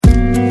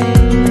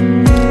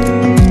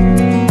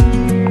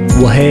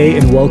hey,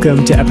 and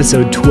welcome to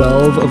episode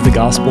 12 of the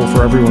Gospel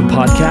for Everyone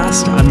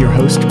podcast. I'm your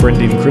host,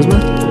 Brendan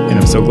Krisma, and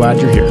I'm so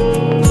glad you're here.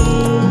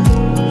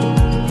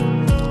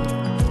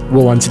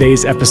 Well, on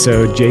today's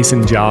episode,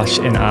 Jason, Josh,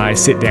 and I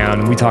sit down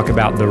and we talk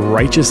about the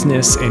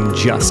righteousness and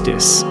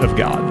justice of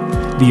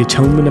God, the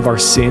atonement of our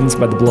sins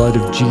by the blood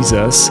of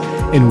Jesus,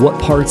 and what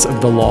parts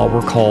of the law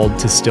we're called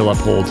to still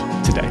uphold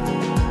today.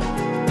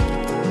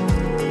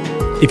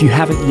 If you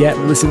haven't yet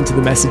listened to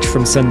the message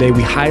from Sunday,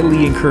 we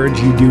highly encourage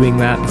you doing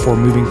that before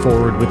moving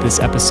forward with this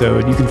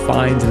episode. You can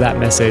find that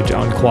message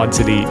on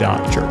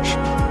quadcity.church.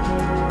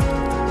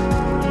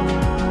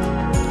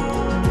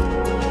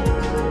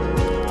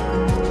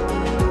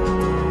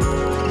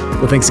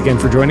 Well, thanks again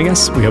for joining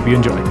us. We hope you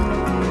enjoy.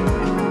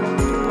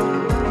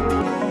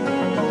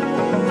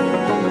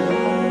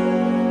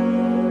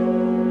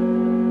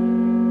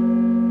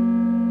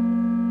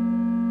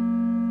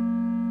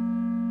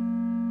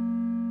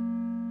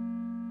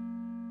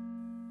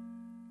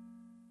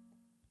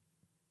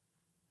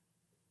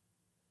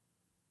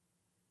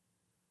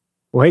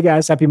 Well, hey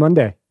guys, happy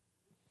Monday.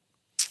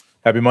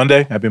 Happy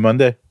Monday. Happy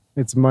Monday.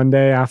 It's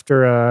Monday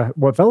after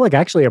what felt like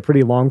actually a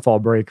pretty long fall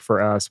break for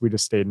us. We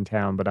just stayed in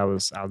town, but I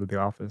was out of the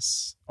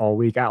office all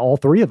week. All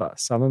three of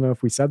us. I don't know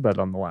if we said that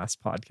on the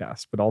last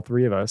podcast, but all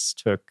three of us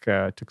took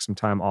some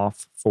time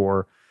off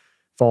for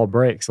fall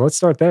break. So let's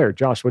start there.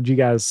 Josh, what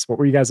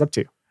were you guys up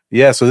to?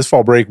 Yeah, so this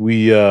fall break,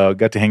 we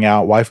got to hang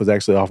out. Wife was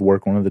actually off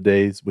work one of the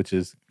days, which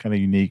is kind of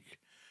unique.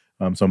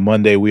 So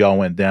Monday, we all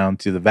went down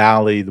to the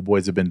valley. The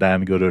boys have been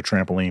dying to go to a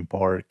trampoline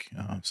park.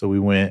 So we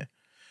went.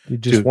 You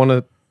just want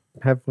to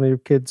have one of your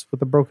kids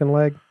with a broken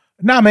leg?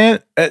 Nah,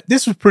 man,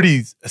 this was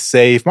pretty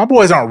safe. My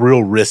boys aren't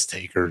real risk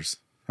takers.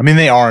 I mean,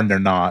 they are and they're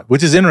not,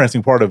 which is an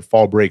interesting part of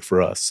fall break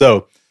for us.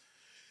 So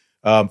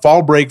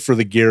fall break for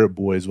the Garrett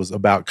boys was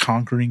about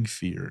conquering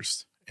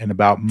fears and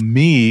about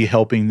me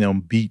helping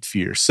them beat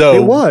fear. So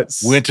it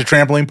was. We went to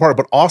trampoline park,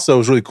 but also it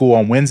was really cool.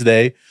 On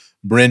Wednesday,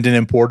 Brendan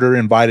and Porter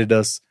invited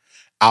us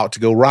out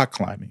to go rock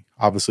climbing.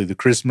 Obviously, the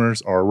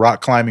Christmers are a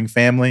rock climbing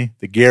family.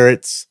 The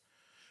Garretts,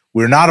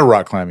 we're not a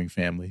rock climbing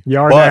family. You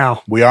are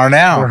now. We are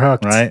now. We're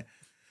hooked. Right?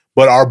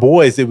 But our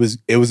boys, it was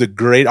a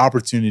great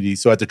opportunity.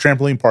 So at the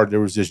trampoline park, there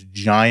was this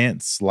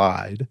giant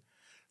slide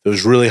that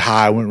was really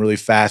high, went really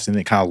fast, and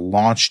it kind of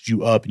launched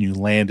you up and you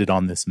landed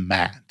on this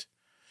mat.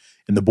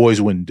 And the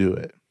boys wouldn't do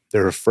it.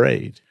 They're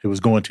afraid. It was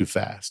going too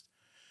fast.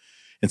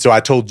 And so I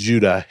told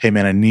Judah, hey,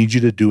 man, I need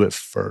you to do it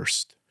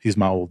first. He's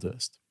my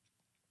oldest.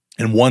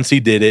 And once he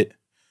did it,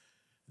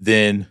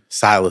 then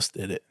Silas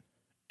did it.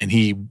 And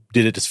he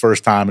did it his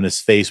first time, and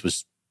his face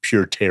was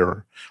pure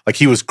terror. Like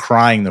he was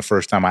crying the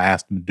first time I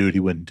asked him to do it. He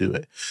wouldn't do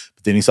it.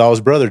 But then he saw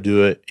his brother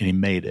do it, and he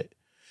made it.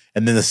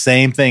 And then the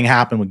same thing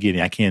happened with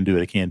Gideon. I can't do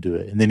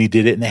it. And then he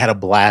did it, and they had a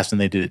blast,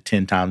 and they did it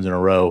 10 times in a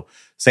row.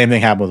 Same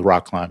thing happened with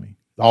rock climbing.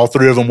 All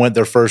three of them went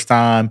their first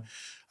time.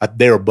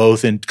 They were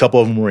both a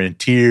couple of them were in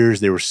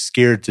tears. They were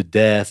scared to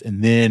death.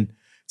 And then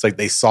it's like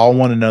they saw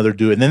one another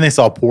do it. And then they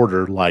saw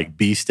Porter like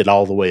beast it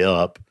all the way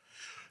up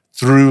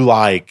through,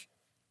 like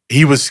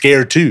he was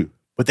scared too,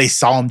 but they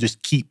saw him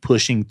just keep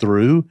pushing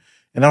through.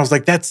 And I was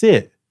like, that's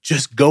it.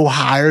 Just go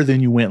higher than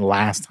you went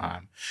last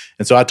time.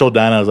 And so I told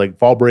Dinah, I was like,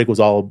 fall break was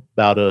all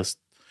about us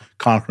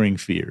conquering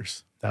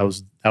fears. That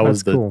was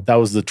cool. That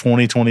was the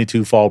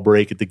 2022 fall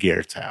break at the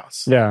Garrett's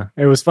house. Yeah,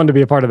 it was fun to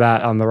be a part of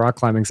that on the rock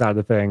climbing side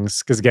of things.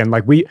 Because again,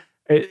 like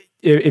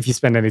if you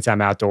spend any time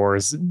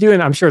outdoors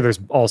I'm sure there's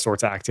all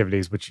sorts of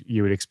activities which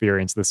you would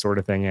experience this sort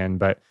of thing in,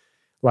 but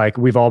like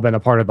we've all been a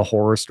part of the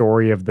horror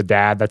story of the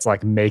dad that's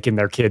like making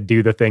their kid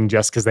do the thing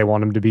just because they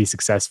want him to be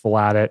successful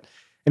at it.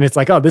 And it's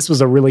like, oh, this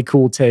was a really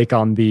cool take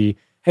on the,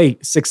 hey,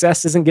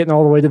 success isn't getting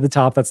all the way to the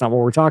top. That's not what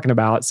we're talking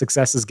about.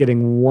 Success is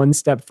getting one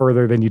step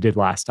further than you did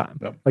last time.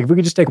 Yep. Like if we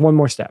could just take one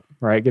more step,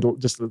 right? Get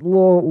just a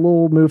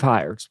little move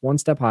higher, just one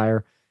step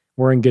higher.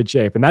 We're in good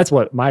shape. And that's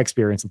what my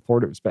experience with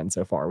Porter has been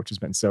so far, which has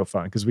been so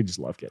fun because we just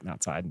love getting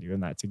outside and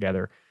doing that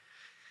together.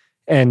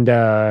 And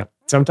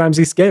sometimes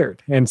he's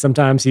scared, and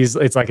sometimes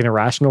it's like an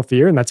irrational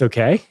fear, and that's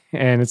okay.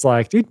 And it's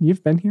like, dude,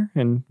 you've been here,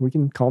 and we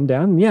can calm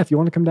down. And yeah, if you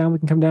want to come down, we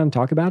can come down and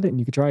talk about it, and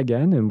you can try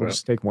again, and we'll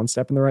just take one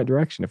step in the right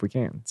direction if we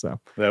can. So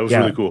that was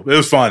really cool. It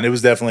was fun. It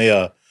was definitely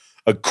a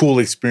cool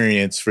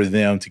experience for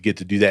them to get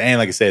to do that. And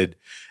like I said,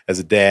 as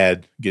a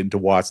dad, getting to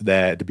watch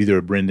that, to be there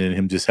with Brendan and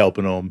him just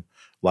helping them,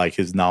 like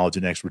his knowledge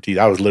and expertise.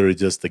 I was literally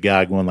just the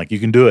guy going like, you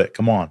can do it.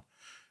 Come on.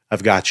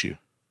 I've got you.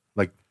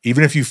 Like,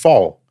 even if you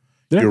fall,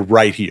 you're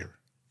right here.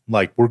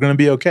 Like, we're going to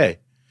be okay.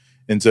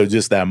 And so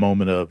just that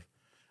moment of,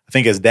 I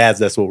think as dads,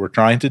 that's what we're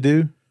trying to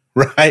do,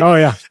 right? Oh,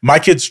 yeah. My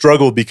kids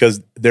struggled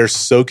because they're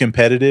so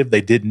competitive.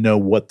 They didn't know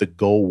what the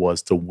goal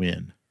was to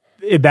win.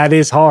 That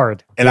is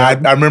hard. And I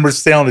remember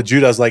saying to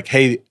Judah, I was like,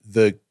 hey,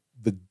 the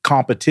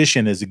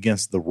competition is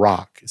against the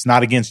rock. It's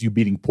not against you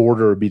beating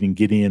Porter or beating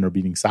Gideon or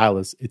beating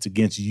Silas. It's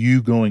against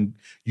you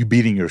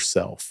beating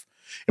yourself.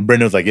 And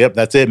Brendan was like, yep,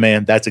 that's it,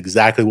 man. That's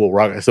exactly what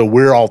we're. So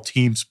we're all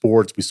team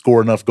sports. We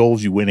score enough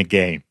goals, you win a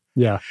game.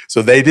 Yeah.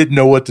 So they didn't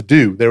know what to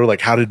do. They were like,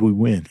 how did we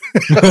win?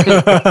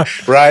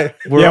 Right?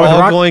 We're Yeah, with all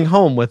rock- going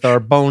home with our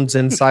bones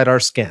inside our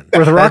skin.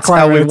 With rock That's how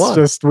climbing, we it's won.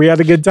 just we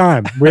had a good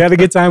time. We had a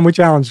good time. We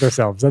challenged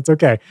ourselves. That's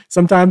okay.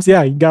 Sometimes,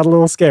 yeah, you got a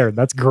little scared.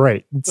 That's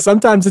great.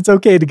 Sometimes it's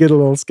okay to get a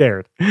little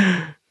scared.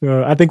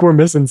 I think we're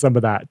missing some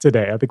of that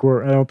today. I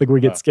don't think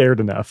we get scared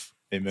enough.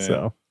 Amen.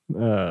 So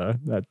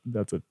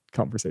that's a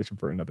conversation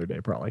for another day,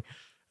 probably.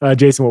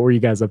 Jason, what were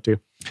you guys up to?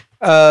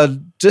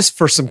 Just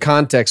for some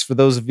context, for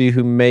those of you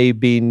who may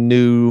be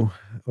new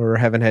or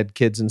haven't had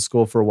kids in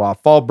school for a while,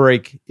 fall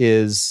break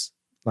is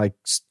like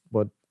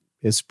what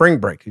is spring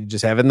break. You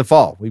just have it in the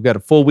fall. We've got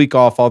a full week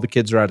off. All the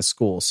kids are out of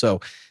school.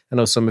 So I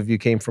know some of you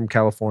came from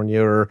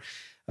California or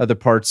other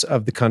parts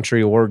of the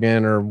country,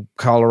 Oregon or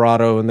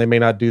Colorado, and they may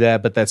not do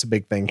that, but that's a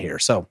big thing here.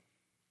 So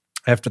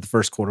after the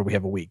first quarter, we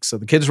have a week. So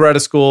the kids were out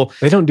of school.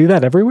 They don't do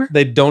that everywhere?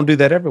 They don't do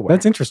that everywhere.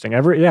 That's interesting.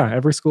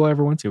 Every school I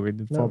ever went to, we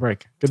did fall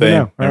break. Good to Same. know.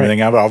 All right.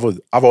 Everything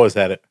I've always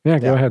had it. Yeah,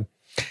 go ahead.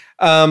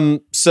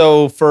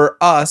 So for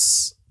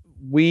us,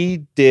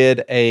 we did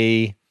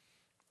an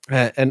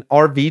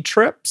RV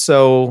trip.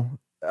 So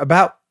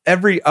about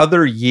every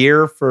other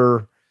year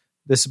for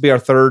this will be our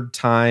third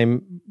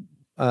time.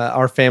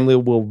 Our family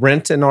will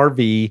rent an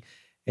RV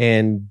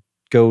and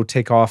go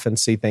take off and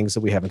see things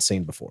that we haven't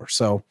seen before.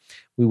 So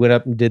we went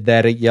up and did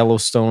that at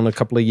Yellowstone a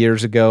couple of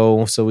years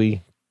ago. So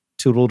we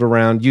tootled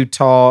around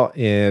Utah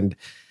and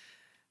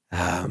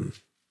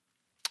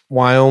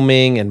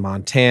Wyoming and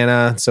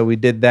Montana. So we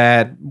did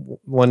that.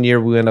 One year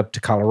we went up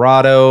to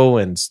Colorado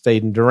and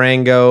stayed in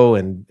Durango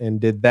and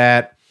did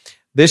that.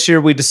 This year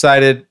we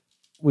decided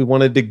we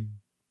wanted to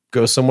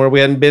go somewhere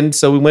we hadn't been.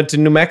 So we went to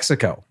New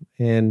Mexico,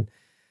 and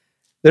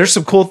there's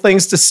some cool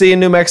things to see in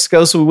New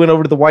Mexico. So we went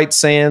over to the White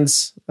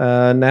Sands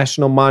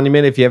National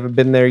Monument. If you haven't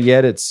been there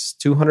yet, it's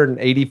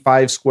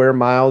 285 square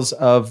miles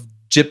of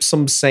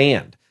gypsum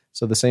sand.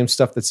 So the same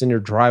stuff that's in your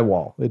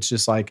drywall. It's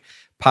just like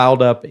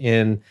piled up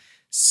in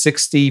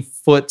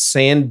 60-foot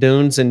sand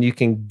dunes, and you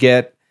can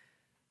get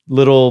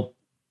little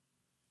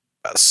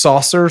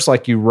saucers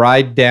like you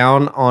ride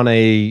down on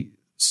a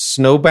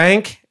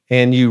snowbank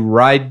and you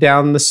ride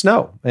down the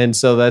snow. And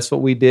so that's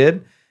what we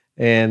did.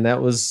 And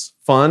that was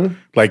fun.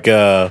 Like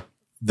the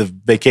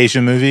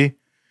vacation movie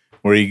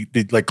where you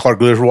did like Clark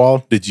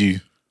Griswold. You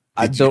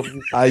got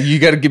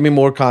to give me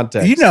more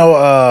context.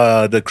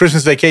 The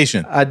Christmas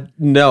Vacation. I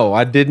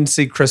didn't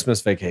see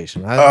Christmas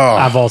Vacation.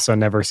 I've also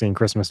never seen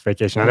Christmas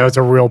Vacation. I know it's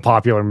a real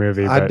popular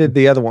movie. I did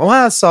the other one. Well,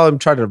 I saw him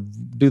try to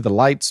do the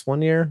lights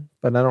one year,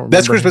 but I don't remember.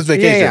 That's Christmas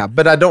Vacation. Yeah,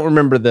 but I don't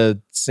remember the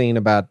scene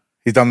about.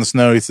 He's on the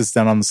snow. He sits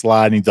down on the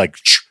slide and he's like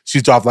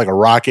shoots off like a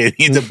rocket.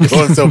 He ends up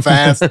going so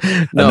fast.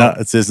 No,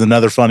 it's just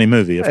another funny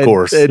movie, of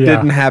course. It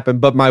didn't happen.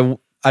 But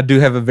I do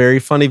have a very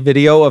funny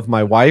video of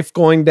my wife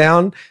going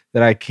down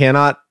that I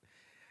cannot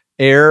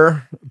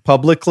air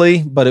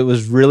publicly, but it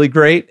was really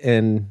great.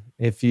 And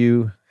if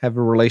you have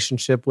a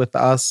relationship with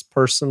us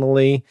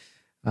personally,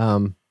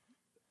 I'll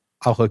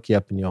hook you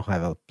up and you'll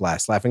have a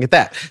blast laughing at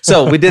that.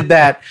 So we did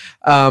that.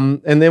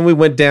 And then we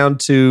went down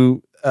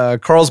to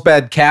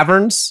Carlsbad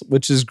Caverns,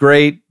 which is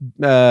great.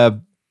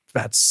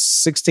 About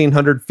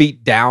 1,600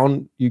 feet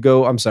down.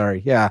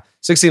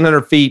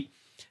 1,600 feet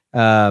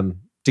to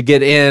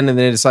get in. And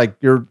then it's like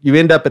you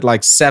end up at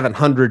like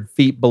 700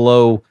 feet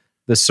below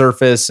the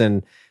surface,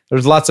 and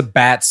there's lots of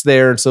bats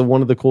there. And so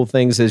one of the cool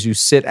things is you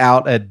sit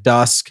out at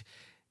dusk,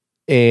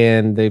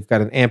 and they've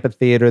got an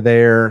amphitheater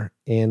there,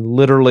 and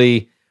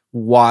literally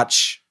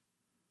watch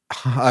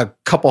a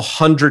couple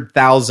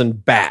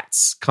 100,000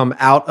 bats come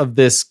out of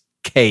this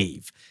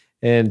cave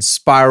and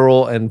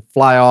spiral and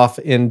fly off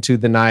into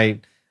the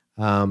night.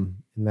 And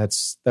that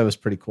was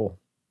pretty cool.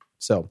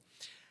 So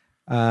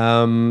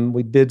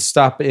we did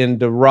stop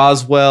into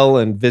Roswell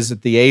and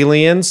visit the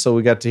aliens. So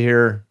we got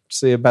to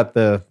see about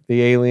the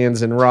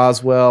aliens in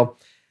Roswell.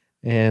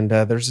 And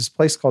there's this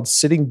place called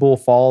Sitting Bull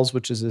Falls,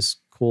 which is this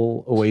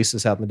cool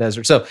oasis out in the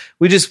desert. So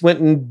we just went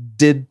and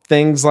did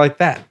things like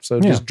that. So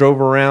just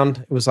drove around.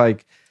 It was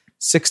like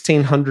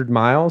 1,600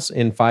 miles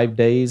in 5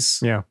 days.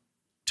 Yeah.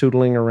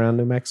 Tootling around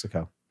New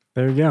Mexico.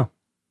 There you go.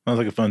 Sounds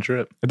like a fun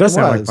trip. It does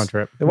sound like a fun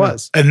trip. It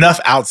was. Enough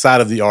outside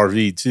of the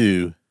RV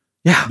too.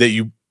 Yeah.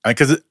 That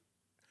because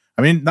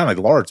not like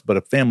large, but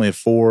a family of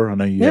 4. I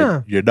know you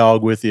had your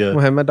dog with you.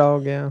 I had my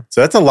dog, yeah. So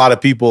that's a lot of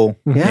people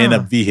in a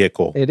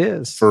vehicle. It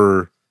is.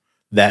 For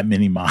that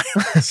many miles.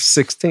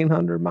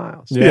 1,600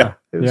 miles. Yeah.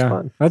 It was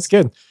fun. That's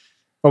good.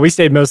 Well, we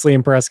stayed mostly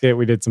in Prescott.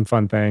 We did some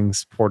fun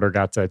things. Porter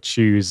got to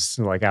choose,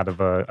 like out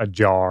of a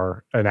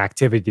jar, an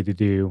activity to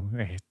do,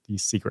 a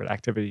secret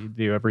activity to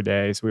do every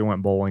day. So we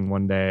went bowling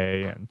one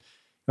day and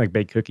like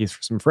baked cookies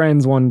for some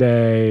friends one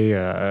day.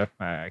 I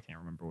can't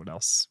remember what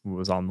else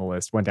was on the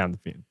list. Went down to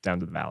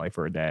the valley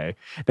for a day.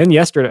 Then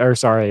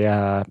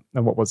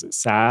what was it?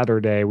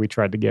 Saturday, we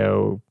tried to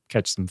go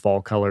catch some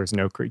fall colors in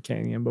Oak Creek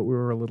Canyon, but we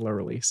were a little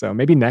early. So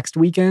maybe next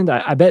weekend.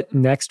 I bet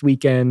next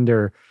weekend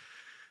or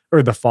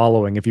or the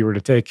following. If you were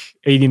to take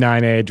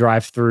 89A,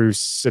 drive through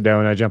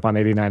Sedona, jump on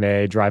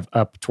 89A, drive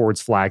up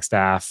towards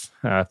Flagstaff,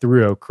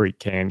 through Oak Creek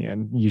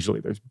Canyon, usually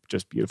there's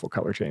just beautiful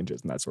color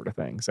changes and that sort of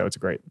thing. So it's a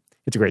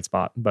great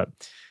spot. But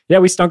yeah,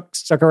 we stuck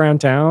around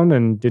town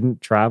and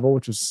didn't travel,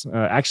 which was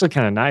actually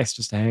kind of nice,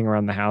 just to hang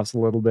around the house a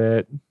little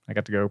bit. I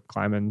got to go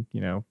climbing,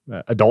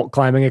 adult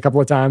climbing a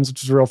couple of times,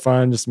 which was real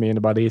fun, just me and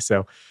a buddy.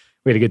 So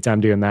we had a good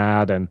time doing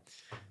that. And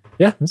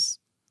yeah, it was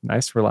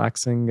nice,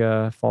 relaxing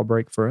fall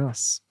break for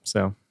us.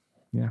 So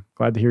yeah,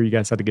 glad to hear you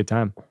guys had a good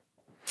time.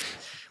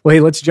 Well, hey,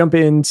 let's jump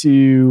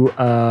into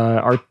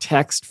our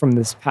text from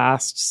this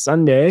past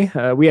Sunday.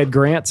 We had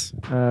Grant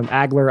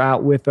Agler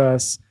out with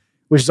us,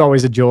 which is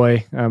always a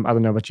joy. I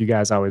don't know about you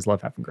guys. I always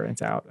love having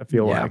Grant out. I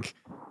feel like,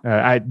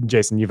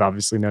 Jason, you've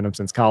obviously known him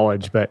since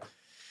college, but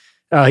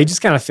he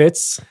just kind of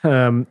fits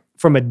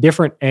from a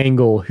different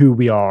angle who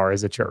we are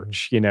as a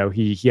church.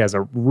 He has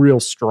a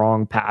real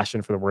strong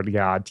passion for the Word of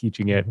God,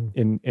 teaching it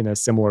in a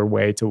similar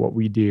way to what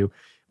we do.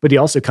 But he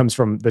also comes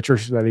from the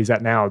church that he's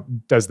at now,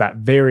 does that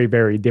very,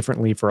 very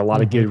differently for a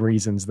lot of good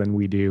reasons than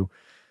we do.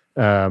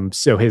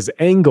 So his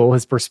angle,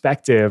 his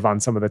perspective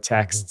on some of the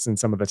texts and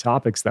some of the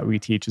topics that we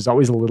teach is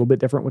always a little bit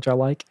different, which I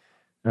like.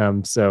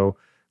 So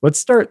let's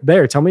start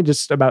there. Tell me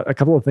just about a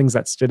couple of things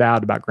that stood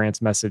out about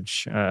Grant's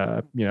message,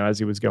 as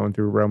he was going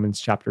through Romans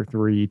chapter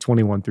 3,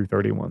 21 through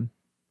 31.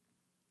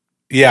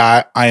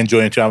 Yeah, I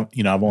enjoy it. I've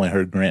only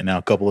heard Grant now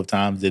a couple of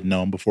times. Didn't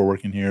know him before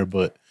working here,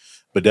 but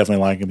definitely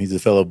like him. He's a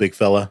fellow big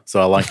fella,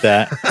 so I like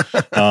that.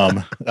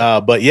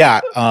 But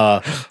yeah,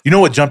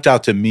 what jumped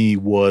out to me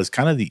was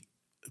kind of the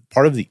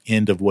part of the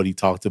end of what he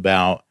talked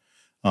about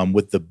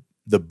with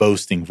the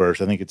boasting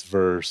verse. I think it's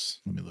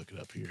let me look it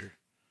up here.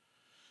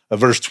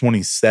 Verse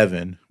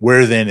 27,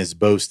 where then is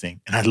boasting?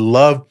 And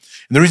the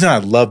reason I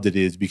loved it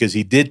is because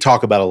he did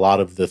talk about a lot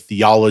of the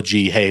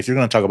theology. Hey, if you're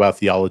going to talk about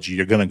theology,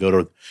 you're going to go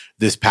to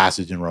this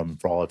passage in Romans,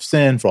 for all have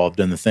sinned, for all have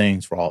done the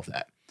things, for all of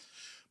that.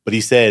 But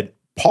he said,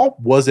 Paul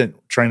wasn't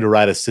trying to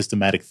write a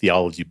systematic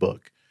theology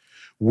book,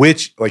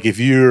 which, like, if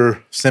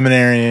you're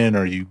seminarian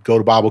or you go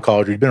to Bible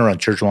college or you've been around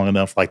church long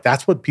enough, like,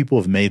 that's what people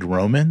have made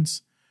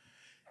Romans.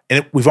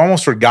 And we've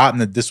almost forgotten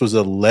that this was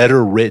a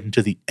letter written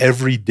to the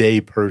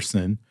everyday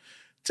person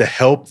to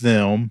help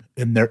them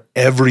in their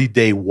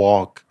everyday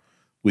walk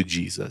with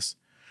Jesus.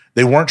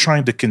 They weren't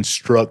trying to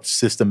construct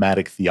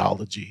systematic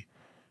theology.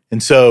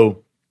 And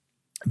so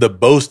the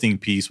boasting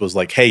piece was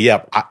like, hey,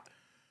 yeah, I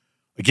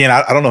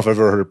don't know if I've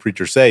ever heard a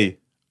preacher say,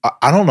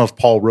 I don't know if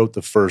Paul wrote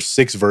the first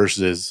 6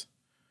 verses.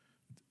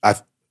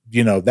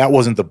 That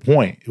wasn't the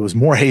point. It was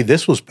more, hey,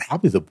 this was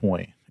probably the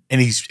point.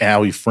 And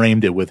how he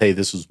framed it with, hey,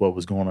 this is what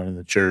was going on in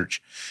the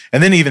church.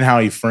 And then even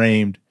how he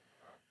framed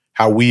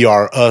how we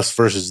are us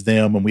versus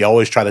them, and we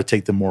always try to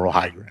take the moral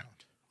high ground.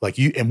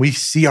 And we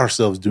see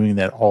ourselves doing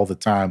that all the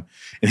time.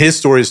 And his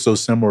story is so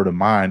similar to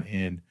mine,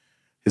 and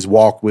his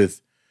walk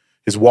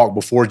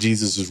before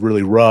Jesus is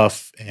really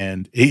rough.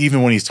 And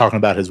even when he's talking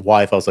about his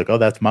wife, I was like, oh,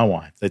 that's my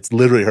wife. That's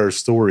literally her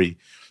story.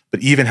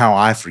 But even how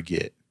I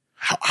forget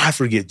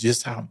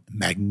just how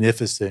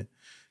magnificent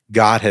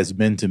God has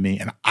been to me,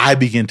 and I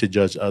begin to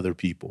judge other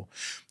people.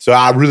 So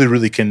I really,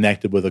 really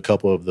connected with a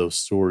couple of those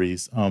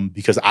stories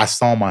because I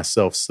saw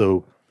myself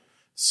so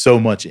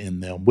much in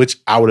them, which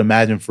I would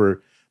imagine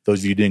for those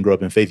of you who didn't grow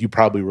up in faith, you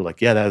probably were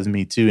like, yeah, that was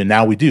me too. And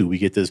now we do. We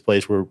get to this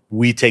place where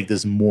we take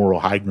this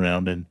moral high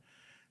ground, and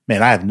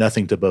man, I have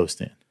nothing to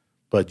boast in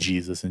but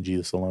Jesus and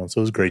Jesus alone. So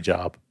it was a great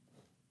job.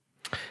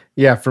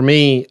 Yeah, for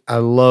me, I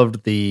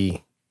loved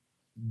the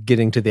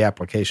getting to the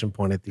application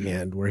point at the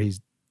end where he's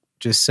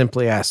just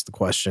simply asked the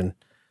question,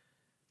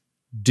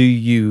 do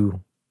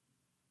you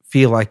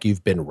feel like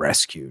you've been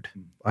rescued?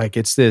 Like,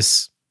 it's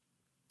this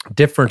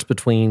difference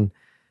between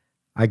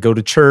I go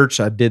to church,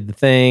 I did the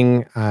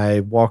thing, I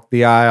walked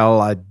the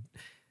aisle,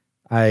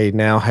 I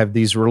now have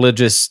these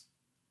religious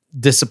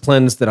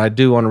disciplines that I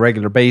do on a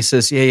regular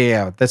basis.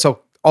 Yeah. That's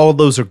all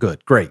those are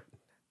good. Great.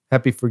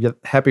 Happy for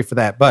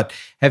that. But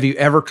have you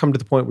ever come to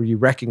the point where you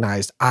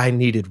recognized I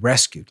needed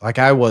rescued? Like,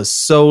 I was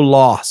so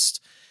lost.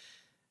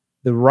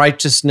 The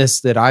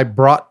righteousness that I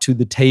brought to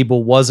the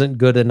table wasn't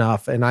good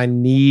enough, and I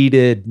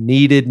needed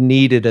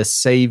a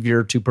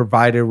savior to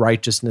provide a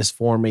righteousness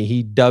for me.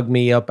 He dug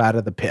me up out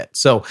of the pit.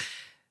 So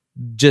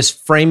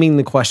just framing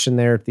the question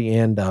there at the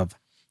end of,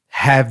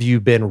 have you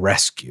been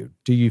rescued?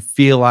 Do you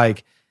feel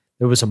like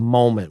there was a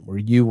moment where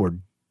you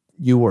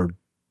were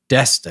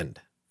destined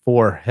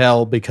for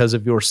hell because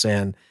of your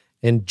sin,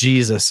 and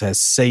Jesus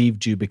has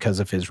saved you because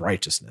of his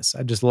righteousness?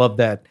 I just love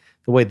that,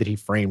 the way that he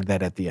framed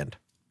that at the end.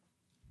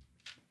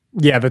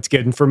 Yeah, that's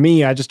good. And for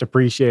me, I just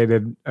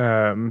appreciated,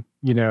 there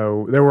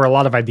were a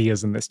lot of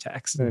ideas in this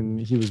text,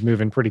 and he was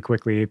moving pretty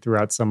quickly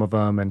throughout some of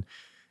them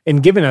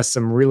and giving us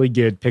some really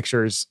good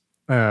pictures.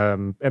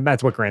 And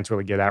that's what Grant's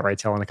really good at, right?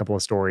 Telling a couple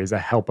of stories that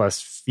help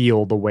us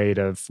feel the weight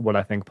of what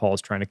I think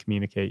Paul's trying to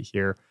communicate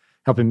here,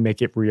 helping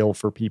make it real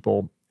for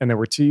people. And there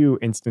were 2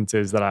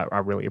 instances that I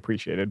really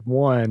appreciated.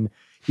 One,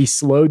 he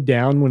slowed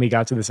down when he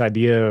got to this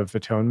idea of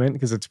atonement,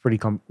 because it's a pretty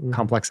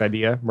complex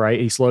idea, right?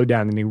 He slowed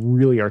down and he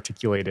really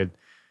articulated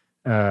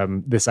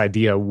this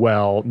idea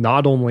well,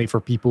 not only for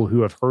people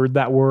who have heard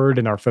that word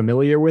and are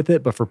familiar with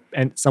it, but for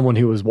someone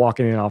who was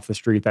walking in off the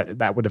street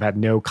that would have had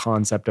no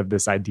concept of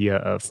this idea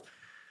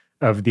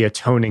of the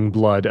atoning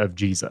blood of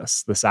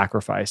Jesus, the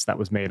sacrifice that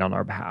was made on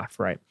our behalf,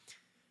 right?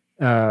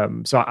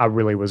 So I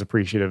really was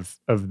appreciative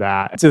of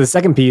that. So the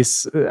second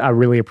piece I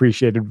really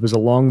appreciated was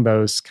along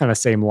those kind of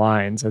same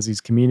lines as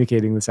he's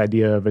communicating this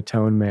idea of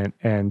atonement,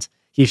 and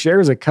he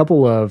shares a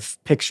couple of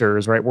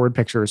pictures, right, word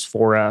pictures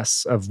for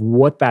us of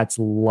what that's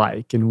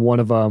like. And one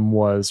of them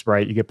was,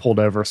 right, you get pulled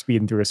over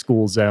speeding through a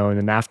school zone,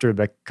 and after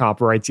the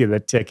cop writes you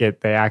the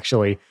ticket, they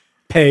actually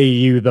pay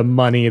you the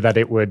money that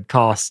it would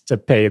cost to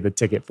pay the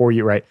ticket for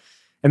you, right?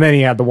 And then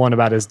he had the one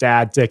about his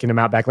dad taking him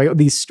out back. Like,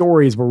 these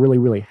stories were really,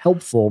 really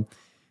helpful.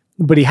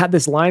 But he had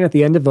this line at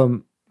the end of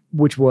them,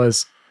 which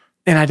was,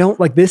 and I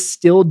don't like, this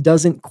still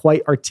doesn't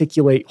quite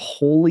articulate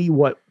wholly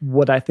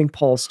what I think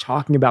Paul's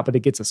talking about, but it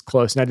gets us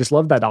close. And I just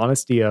love that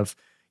honesty of,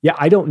 yeah,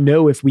 I don't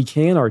know if we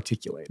can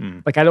articulate.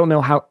 Like, I don't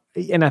know how,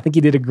 and I think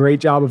he did a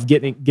great job of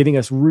getting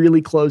us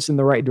really close in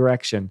the right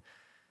direction.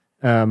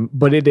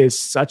 But it is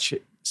such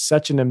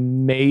an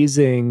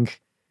amazing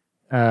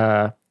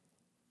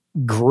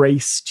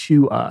grace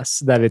to us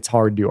that it's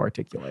hard to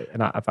articulate.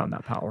 And I found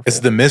that powerful. It's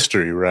the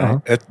mystery,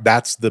 right? Uh-huh.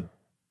 That's the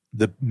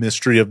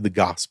mystery of the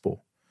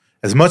gospel.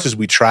 As much as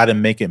we try to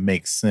make it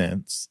make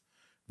sense,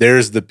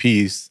 there's the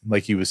piece,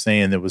 like he was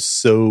saying, that was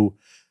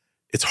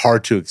it's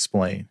hard to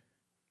explain.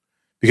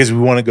 Because we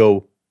want to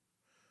go,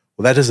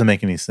 well, that doesn't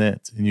make any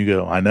sense. And you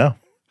go, I know.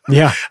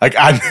 Yeah. Like,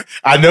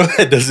 I know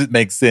that doesn't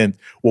make sense.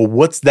 Well,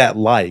 what's that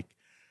like?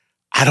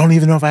 I don't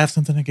even know if I have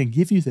something I can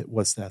give you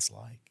what's that's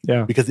like.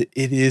 Yeah. Because it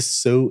is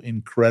so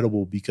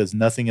incredible, because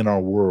nothing in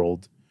our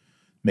world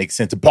makes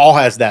sense. And Paul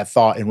has that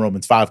thought in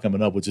Romans 5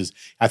 coming up, which is,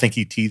 I think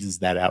he teases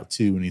that out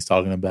too when he's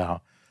talking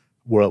about,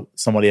 will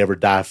somebody ever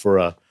die for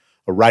a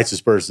righteous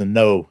person?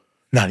 No,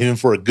 not even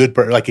for a good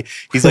person. Like,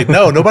 he's like,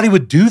 no, nobody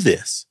would do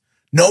this.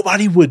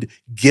 Nobody would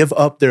give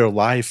up their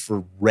life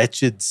for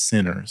wretched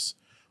sinners.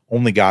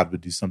 Only God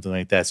would do something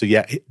like that. So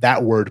yeah,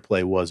 that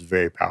wordplay was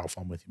very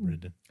powerful. I'm with you,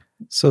 Brendan.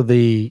 So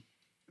the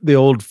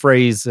old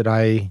phrase that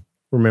I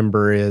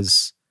remember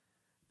is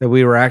that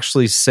we were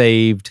actually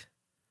saved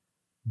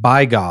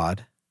by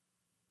God,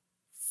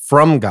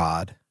 from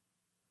God,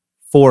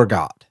 for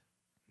God.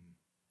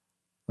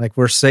 Like,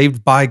 we're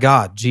saved by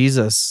God.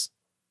 Jesus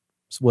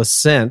was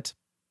sent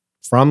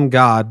from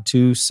God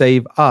to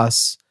save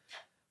us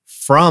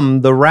from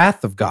the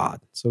wrath of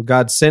God. So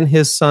God sent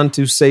his son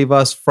to save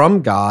us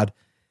from God,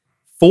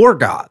 for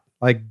God.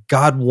 Like,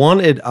 God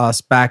wanted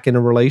us back in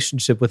a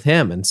relationship with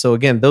him. And so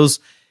again,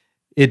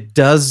 it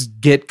does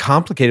get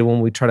complicated when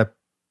we try to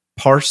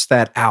parse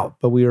that out,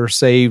 but we were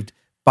saved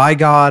by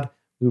God.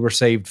 We were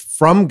saved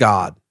from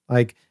God.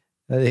 Like,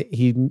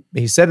 he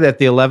said it at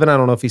the 11. I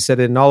don't know if he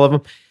said it in all of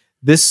them.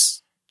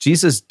 This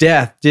Jesus'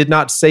 death did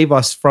not save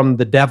us from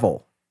the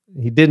devil.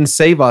 He didn't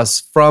save us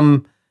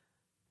from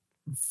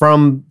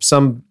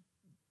some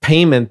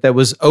payment that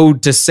was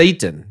owed to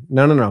Satan.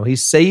 No. He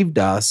saved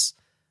us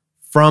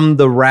from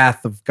the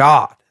wrath of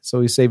God. So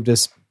he saved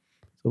us.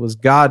 It was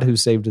God who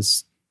saved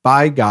us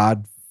by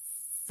God,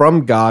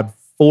 from God,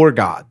 for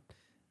God.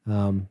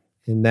 And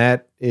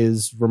that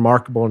is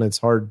remarkable, and it's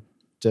hard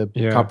to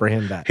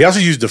comprehend that. He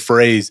also used the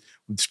phrase,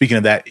 speaking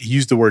of that, he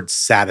used the word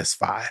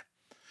satisfy.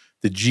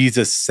 That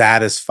Jesus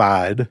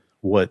satisfied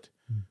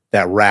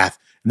that wrath.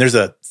 And there's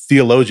a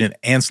theologian,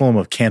 Anselm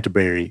of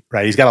Canterbury,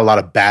 right? He's got a lot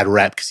of bad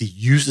rap because he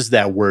uses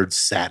that word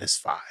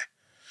satisfy,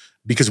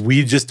 because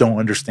we just don't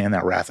understand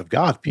that wrath of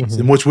God piece,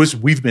 and which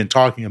we've been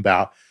talking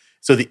about.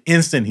 So the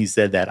instant he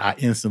said that, I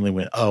instantly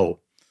went, oh,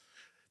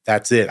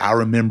 that's it. I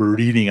remember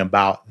reading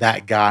about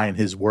that guy and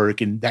his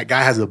work, and that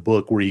guy has a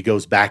book where he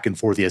goes back and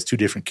forth. He has two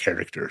different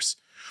characters,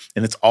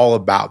 and it's all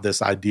about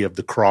this idea of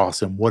the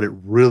cross and what it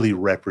really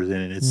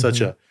represented. It's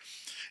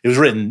it was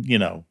written,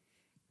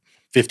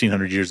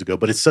 1,500 years ago,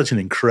 but it's such an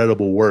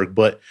incredible work.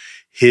 But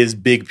his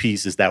big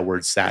piece is that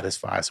word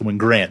satisfy. So when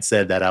Grant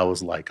said that, I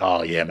was like,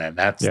 oh yeah, man,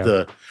 that's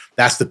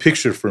the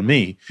picture for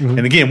me.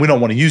 And again, we don't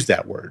want to use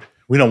that word.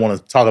 We don't want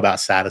to talk about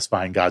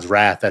satisfying God's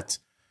wrath.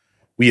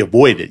 We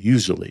avoid it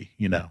usually,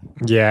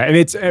 Yeah, and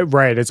it's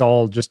right. It's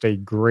all just a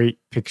great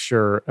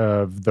picture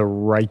of the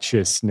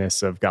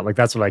righteousness of God. Like,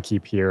 that's what I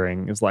keep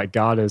hearing is like,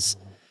 God is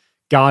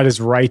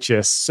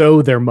righteous,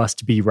 so there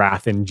must be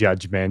wrath and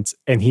judgment,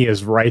 and he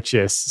is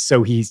righteous,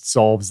 so he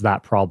solves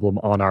that problem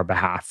on our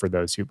behalf for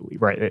those who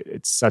believe. Right?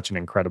 It's such an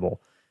incredible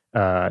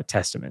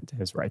testament to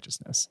his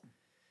righteousness.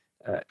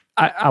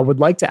 I would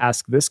like to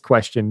ask this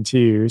question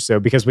too. So,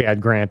 because we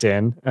had Grant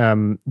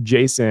in,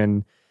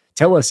 Jason,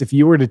 tell us, if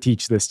you were to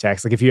teach this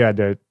text, like if you had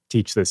to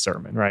teach this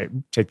sermon, right?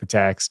 Take the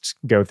text,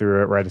 go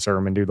through it, write a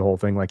sermon, do the whole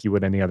thing like you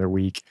would any other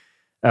week.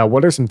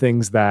 What are some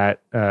things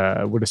that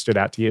would have stood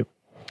out to you?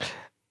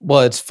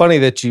 Well, it's funny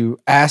that you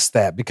asked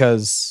that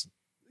because,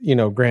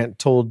 Grant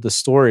told the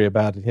story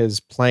about his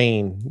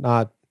plane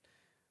not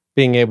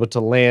being able to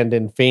land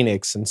in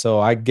Phoenix. And so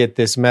I get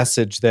this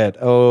message that,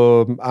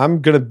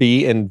 I'm going to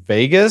be in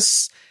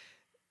Vegas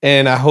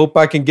and I hope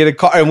I can get a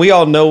car. And we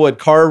all know what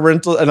car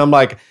rental, and I'm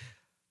like,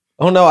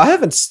 oh no, I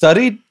haven't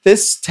studied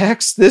this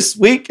text this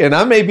week, and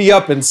I may be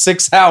up in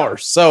 6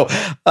 hours. So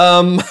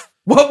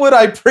what would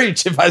I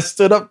preach if I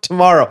stood up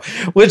tomorrow?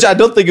 Which I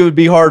don't think it would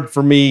be hard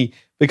for me,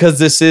 because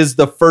this is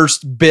the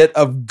first bit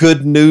of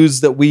good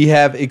news that we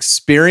have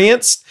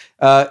experienced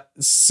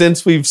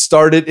since we've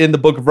started in the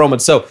book of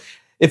Romans. So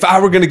if I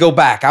were going to go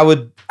back, I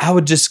would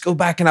just go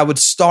back and I would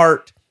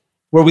start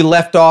where we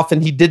left off.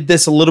 And he did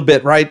this a little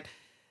bit, right?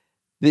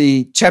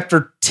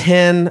 Verse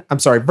 10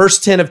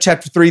 of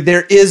chapter 3,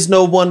 there is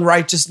no one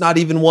righteous, not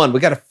even one.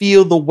 We got to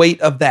feel the weight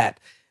of that.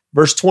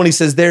 Verse 20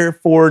 says,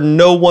 therefore,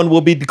 no one will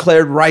be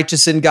declared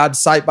righteous in God's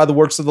sight by the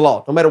works of the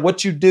law. No matter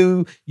what you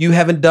do, you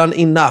haven't done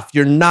enough.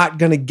 You're not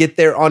going to get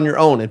there on your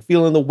own, and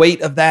feeling the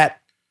weight of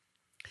that.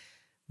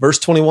 Verse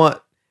 21,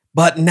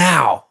 but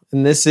now,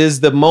 and this is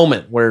the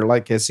moment where,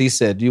 like, as he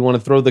said, you want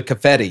to throw the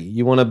confetti,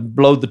 you want to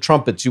blow the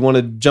trumpets, you want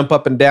to jump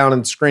up and down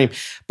and scream.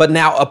 But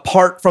now,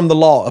 apart from the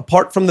law,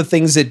 apart from the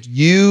things that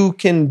you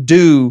can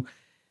do,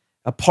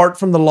 apart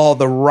from the law,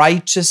 the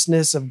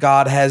righteousness of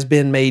God has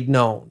been made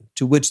known,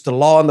 to which the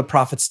law and the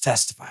prophets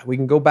testify. We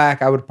can go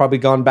back. I would have probably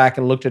gone back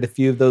and looked at a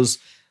few of those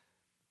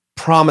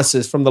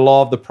promises from the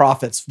law of the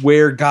prophets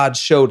where God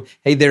showed,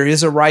 hey, there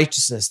is a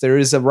righteousness. There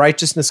is a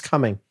righteousness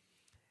coming.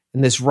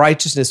 And this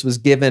righteousness was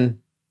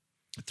given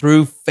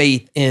through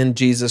faith in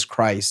Jesus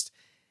Christ.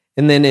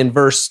 And then in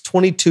verse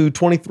 22,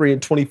 23,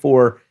 and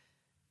 24,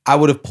 I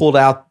would have pulled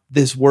out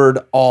this word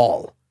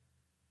all,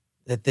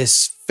 that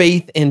this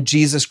faith in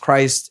Jesus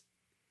Christ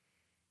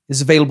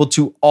is available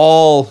to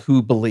all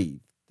who believe.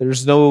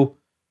 There's no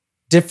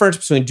difference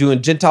between Jew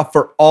and Gentile,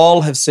 for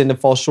all have sinned and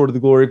fall short of the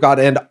glory of God,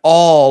 and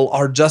all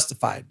are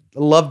justified. I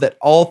love that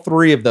all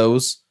three of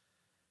those,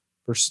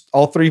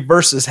 all three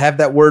verses have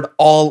that word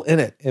all in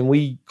it. And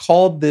we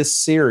called this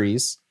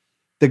series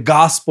the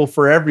gospel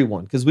for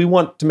everyone, because we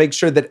want to make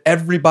sure that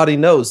everybody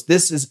knows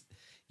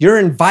you're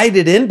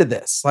invited into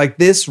this. Like,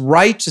 this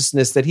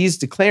righteousness that he's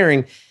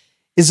declaring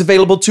is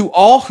available to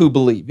all who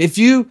believe. If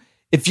you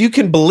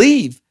can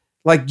believe,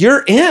 like,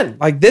 you're in,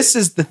 like, this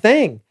is the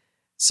thing.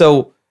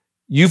 So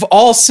you've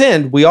all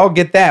sinned. We all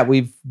get that.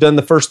 We've done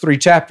the first 3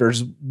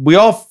 chapters. We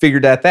all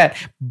figured out that.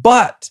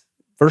 But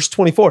verse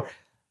 24,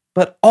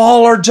 but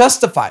all are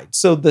justified.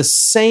 So the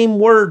same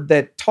word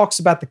that talks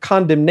about the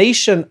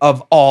condemnation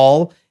of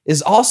all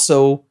is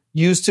also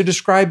used to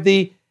describe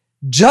the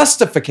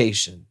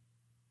justification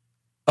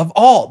of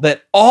all,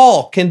 that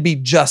all can be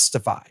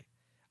justified.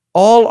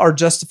 All are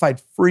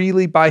justified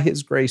freely by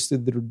his grace through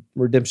the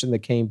redemption that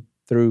came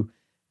through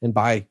and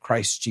by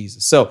Christ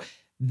Jesus. So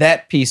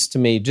that piece to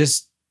me,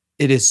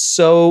 it is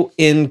so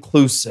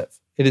inclusive.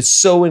 It is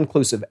so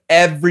inclusive.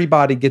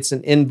 Everybody gets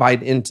an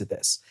invite into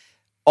this.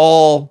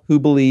 All who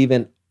believe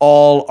and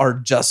all are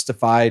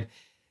justified.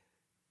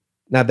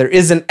 Now, there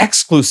is an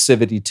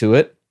exclusivity to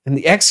it, and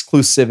the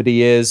exclusivity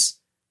is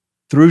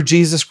through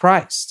Jesus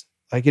Christ.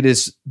 Like, it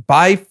is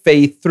by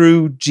faith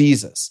through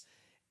Jesus.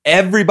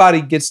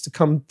 Everybody gets to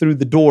come through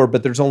the door,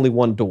 but there's only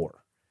one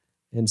door.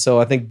 And so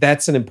I think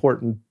that's an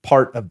important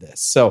part of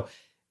this. So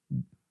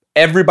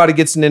everybody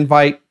gets an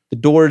invite. The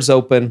door is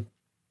open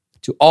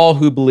to all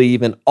who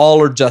believe, and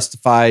all are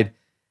justified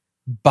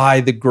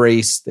by the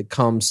grace that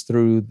comes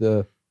through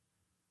the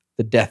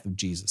death of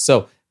Jesus.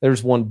 So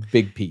there's one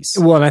big piece.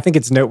 Well, and I think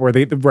it's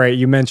noteworthy, right?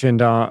 You mentioned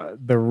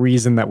the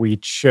reason that we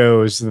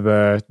chose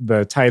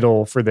the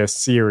title for this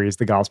series,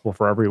 The Gospel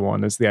for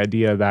Everyone, is the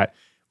idea that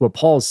what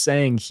Paul's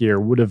saying here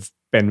would have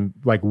been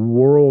like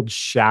world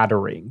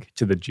shattering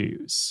to the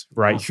Jews,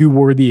 right? Who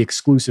were the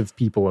exclusive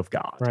people of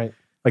God. Right.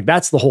 Like,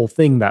 that's the whole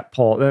thing that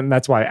Paul, and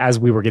that's why as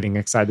we were getting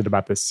excited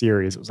about this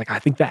series, it was like, I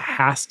think that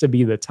has to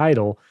be the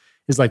title,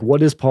 is like,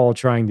 what is Paul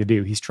trying to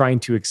do? He's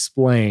trying to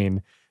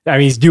explain, I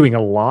mean, he's doing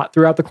a lot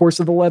throughout the course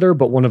of the letter,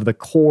 but one of the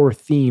core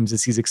themes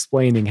is he's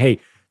explaining,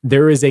 hey,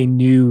 there is a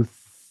new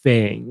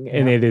thing,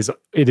 and it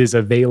is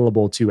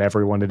available to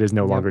everyone. It is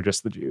no longer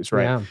just the Jews,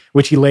 right? Yeah.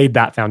 Which he laid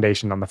that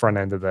foundation on the front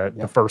end of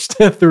the first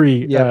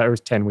 3 or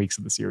 10 weeks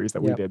of the series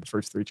that we did, the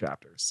first 3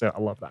 chapters. So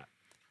I love that.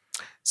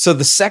 So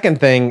the second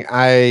thing,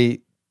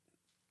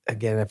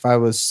 again, if I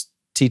was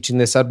teaching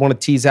this, I'd want to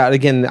tease out,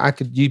 again,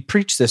 you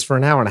preach this for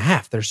an hour and a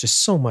half. There's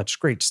just so much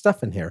great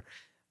stuff in here.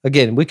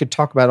 Again, we could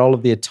talk about all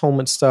of the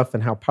atonement stuff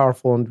and how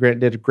powerful, and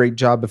Grant did a great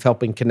job of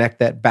helping connect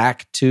that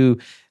back to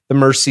the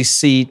mercy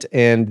seat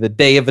and the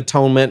Day of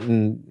Atonement,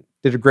 and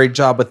did a great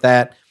job with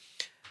that.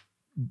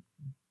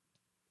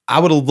 I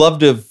would have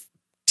loved to have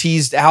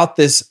teased out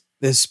this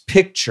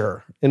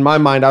picture. In my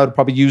mind, I would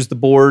probably use the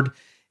board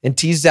and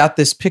teased out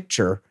this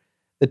picture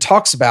that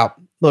talks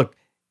about, look,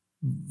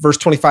 verse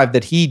 25,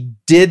 that he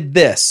did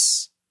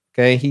this.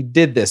 Okay, he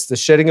did this, the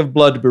shedding of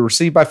blood to be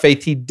received by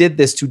faith. He did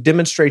this to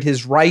demonstrate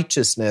his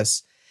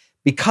righteousness,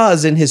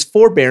 because in his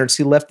forbearance,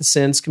 he left the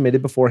sins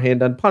committed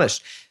beforehand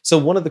unpunished. So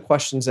one of the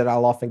questions that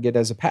I'll often get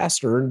as a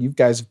pastor, and you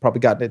guys have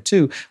probably gotten it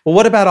too, well,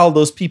 what about all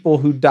those people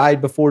who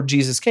died before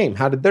Jesus came?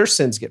 How did their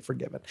sins get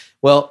forgiven?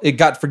 Well, it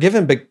got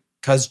forgiven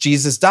because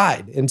Jesus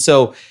died. And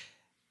so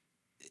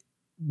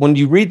when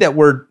you read that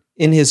word,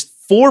 in his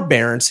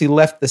forbearance, he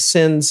left the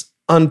sins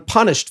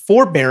unpunished.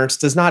 Forbearance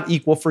does not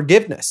equal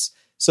forgiveness.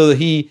 So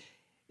it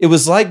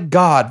was like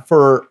God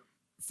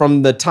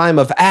from the time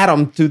of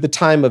Adam through the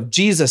time of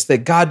Jesus,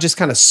 that God just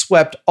kind of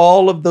swept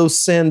all of those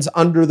sins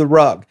under the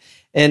rug.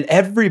 And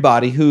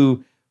everybody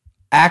who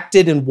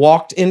acted and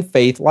walked in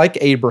faith, like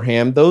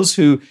Abraham, those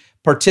who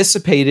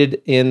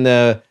participated in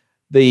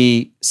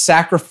the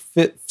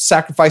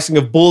sacrificing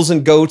of bulls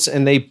and goats,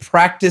 and they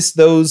practiced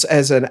those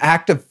as an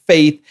act of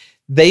faith,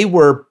 they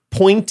were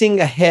pointing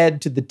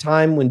ahead to the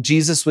time when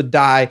Jesus would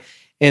die.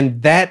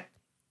 And that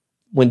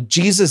when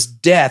Jesus'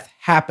 death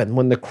happened,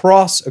 when the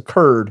cross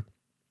occurred,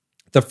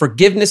 the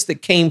forgiveness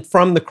that came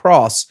from the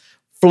cross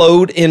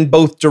flowed in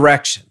both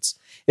directions.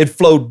 It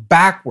flowed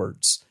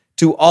backwards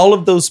to all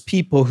of those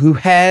people who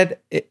had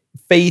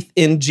faith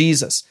in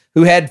Jesus,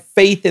 who had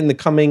faith in the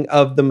coming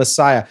of the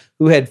Messiah,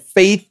 who had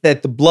faith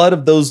that the blood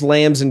of those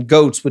lambs and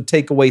goats would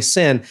take away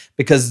sin,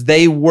 because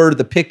they were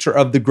the picture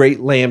of the great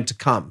Lamb to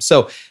come.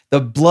 So the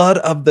blood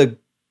of the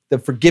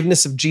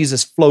forgiveness of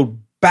Jesus flowed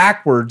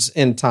backwards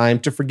in time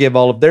to forgive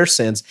all of their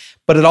sins,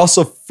 but it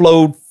also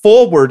flowed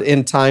forward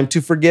in time to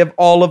forgive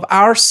all of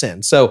our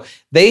sins. So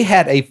they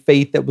had a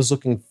faith that was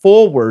looking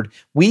forward.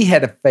 We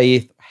have a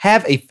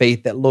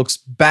faith that looks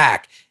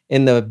back,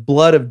 and the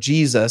blood of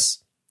Jesus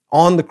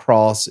on the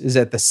cross is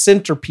at the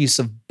centerpiece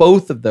of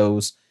both of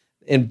those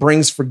and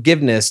brings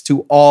forgiveness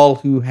to all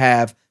who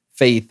have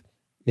faith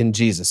in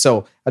Jesus.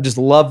 So I just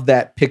love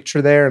that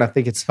picture there, and I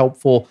think it's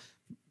helpful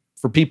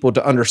for people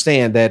to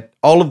understand that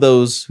all of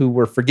those who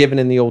were forgiven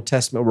in the Old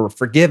Testament were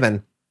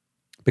forgiven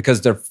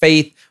because their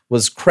faith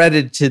was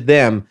credited to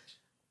them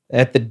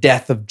at the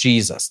death of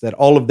Jesus, that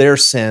all of their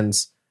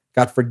sins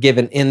got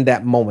forgiven in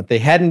that moment. They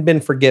hadn't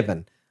been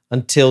forgiven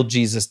until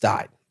Jesus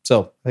died.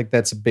 So I think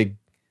that's a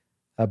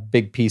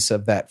big piece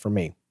of that for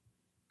me.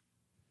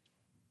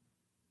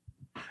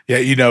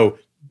 Yeah,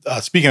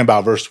 speaking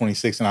about verse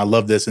 26, and I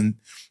love this, and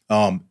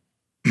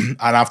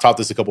I've taught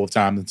this a couple of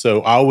times, and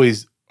so I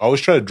always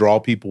try to draw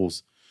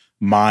people's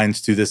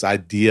minds to this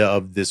idea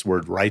of this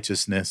word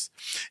righteousness.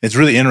 It's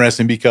really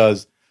interesting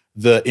because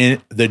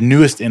the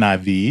newest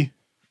NIV,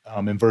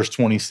 in verse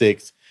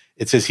 26,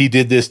 it says he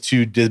did this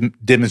to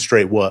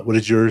demonstrate what? What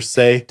did yours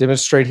say?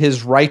 Demonstrate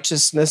his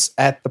righteousness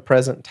at the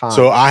present time.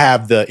 So I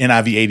have the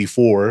NIV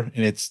 84,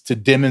 and it's to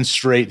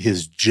demonstrate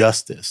his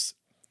justice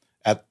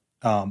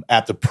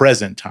at the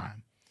present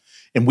time.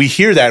 And we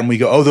hear that and we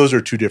go, oh, those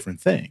are two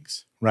different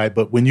things, right?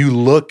 But when you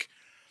look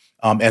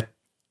at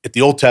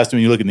the Old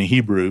Testament, you look in the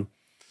Hebrew,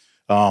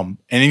 and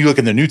then you look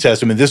in the New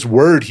Testament, this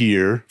word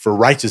here for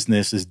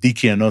righteousness is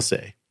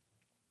dikaiosune.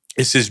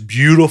 It's this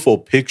beautiful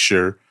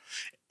picture,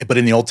 but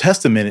in the Old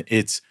Testament,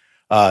 it's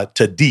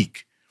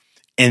tadik.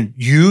 And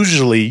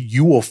usually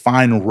you will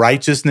find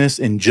righteousness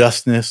and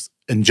justice,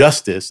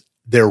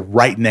 they're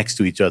right next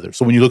to each other.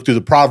 So when you look through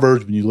the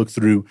Proverbs, when you look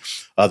through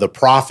the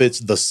prophets,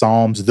 the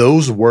Psalms,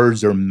 those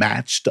words are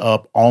matched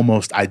up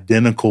almost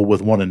identical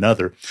with one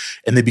another,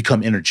 and they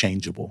become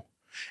interchangeable.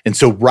 And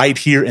so right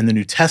here in the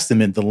New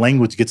Testament, the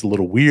language gets a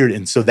little weird.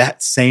 And so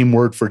that same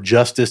word for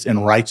justice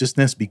and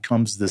righteousness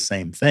becomes the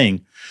same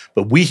thing.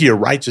 But we hear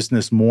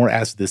righteousness more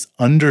as this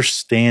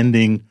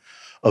understanding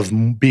of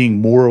being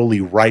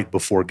morally right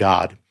before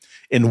God.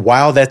 And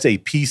while that's a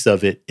piece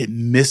of it, it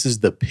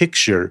misses the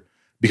picture,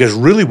 because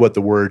really what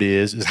the word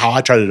is how I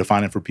try to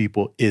define it for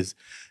people, is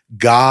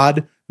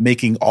God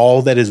making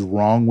all that is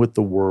wrong with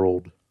the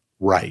world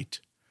right,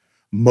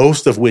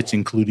 most of which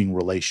including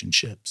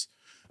relationships.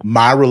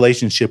 My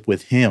relationship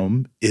with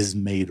him is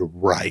made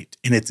right.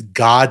 And it's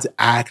God's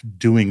act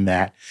doing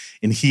that.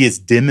 And he is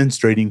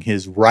demonstrating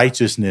his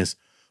righteousness,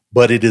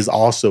 but it is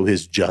also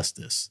his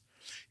justice.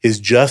 His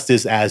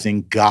justice as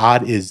in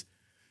God is,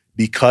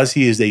 because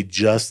he is a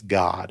just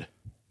God,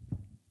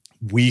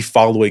 we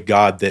follow a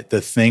God that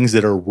the things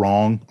that are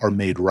wrong are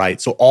made right.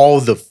 So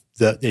all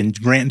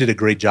and Grant did a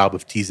great job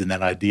of teasing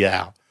that idea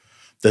out.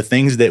 The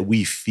things that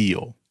we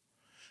feel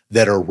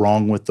that are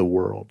wrong with the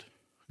world,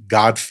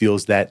 God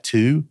feels that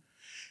too.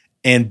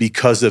 And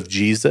because of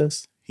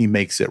Jesus, he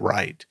makes it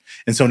right.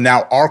 And so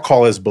now our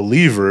call as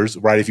believers,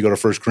 right, if you go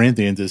to 1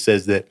 Corinthians, it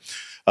says that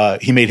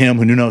he made him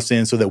who knew no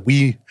sin so that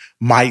we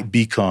might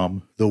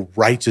become the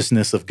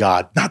righteousness of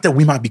God. Not that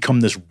we might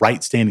become this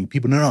right-standing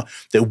people. No,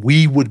 that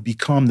we would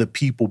become the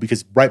people,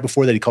 because right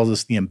before that, he calls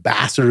us the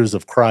ambassadors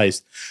of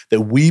Christ,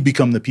 that we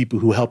become the people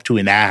who help to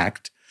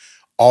enact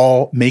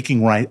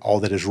making right all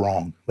that is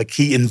wrong. Like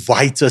he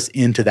invites us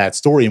into that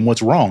story. And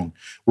what's wrong?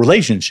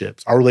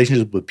 Relationships. Our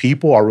relationships with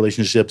people, our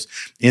relationships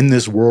in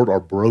this world are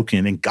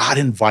broken. And God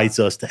invites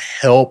us to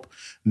help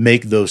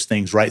make those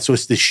things right. So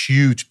it's this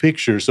huge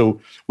picture.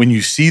 So when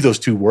you see those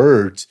two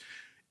words,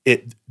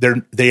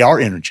 they are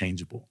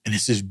interchangeable. And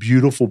it's this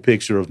beautiful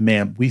picture of,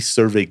 man, we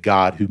serve a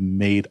God who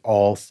made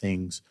all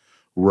things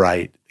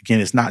right.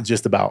 Again, it's not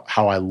just about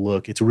how I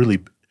look. It's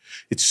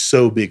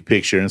so big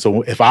picture. And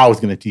so if I was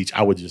going to teach,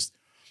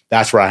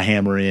 that's where I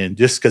hammer in,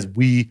 just because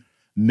we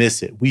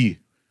miss it. We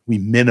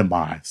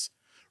minimize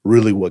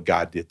really what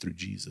God did through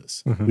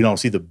Jesus. Mm-hmm. We don't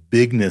see the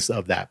bigness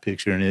of that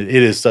picture. And it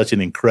is such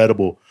an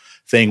incredible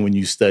thing when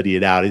you study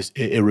it out.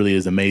 It really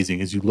is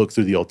amazing as you look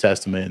through the Old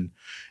Testament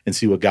and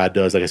see what God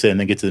does, like I said, and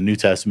then get to the New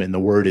Testament, and the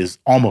word is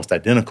almost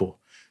identical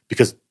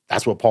because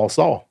that's what Paul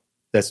saw.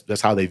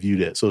 That's how they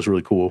viewed it. So it's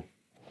really cool.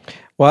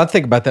 Well, I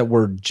think about that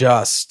word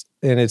just,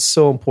 and it's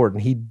so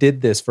important. He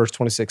did this, verse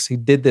 26, he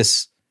did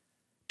this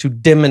to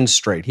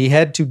demonstrate. He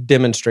had to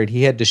demonstrate.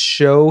 He had to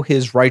show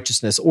his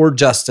righteousness or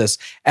justice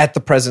at the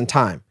present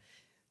time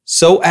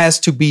so as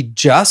to be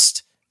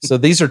just. So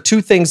these are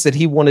two things that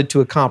he wanted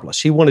to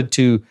accomplish. He wanted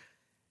to,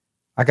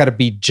 I got to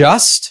be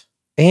just,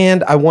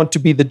 and I want to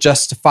be the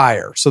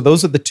justifier. So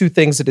those are the two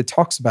things that it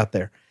talks about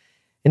there.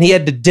 And he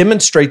had to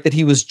demonstrate that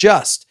he was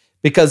just,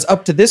 because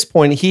up to this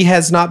point, he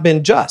has not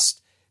been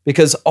just,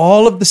 because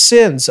all of the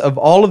sins of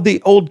all of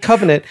the old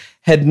covenant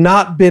had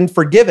not been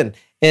forgiven.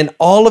 And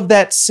all of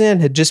that sin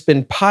had just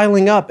been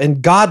piling up,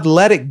 and God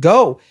let it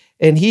go.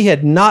 And he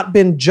had not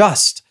been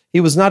just.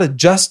 He was not a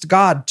just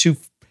God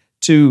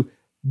to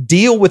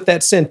deal with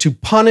that sin, to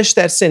punish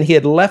that sin. He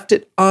had left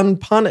it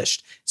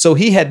unpunished. So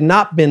he had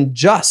not been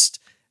just.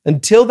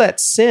 Until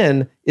that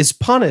sin is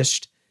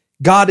punished,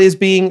 God is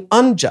being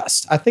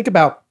unjust. I think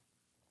about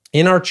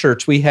in our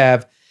church, we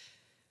have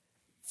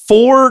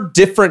 4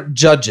 different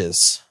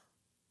judges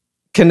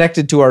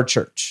connected to our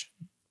church.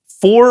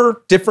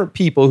 4 different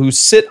people who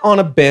sit on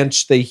a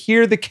bench, they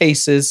hear the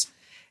cases,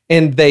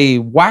 and they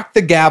whack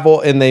the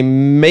gavel and they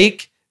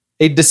make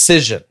a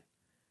decision.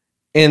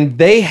 And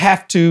they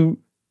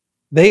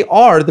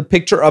are the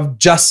picture of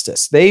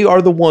justice. They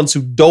are the ones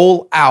who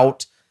dole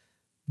out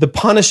the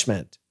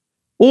punishment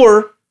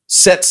or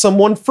set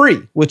someone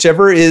free,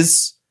 whatever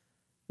is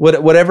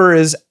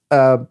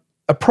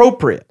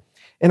appropriate.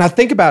 And I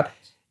think about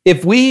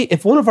if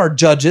one of our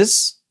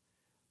judges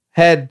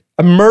had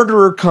a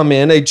murderer come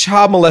in, a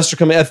child molester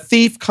come in, a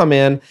thief come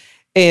in,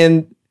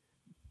 and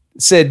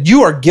said,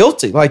 you are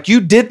guilty. Like, you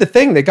did the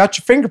thing. They got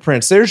your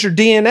fingerprints. There's your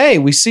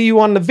DNA. We see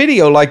you on the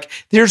video. Like,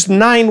 there's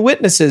 9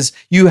 witnesses.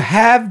 You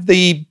have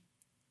the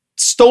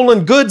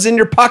stolen goods in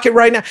your pocket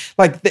right now.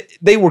 Like,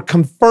 they were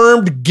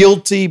confirmed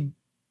guilty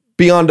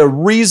beyond a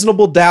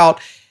reasonable doubt.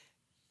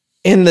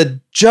 And the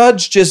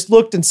judge just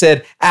looked and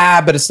said,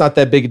 but it's not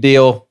that big a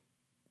deal.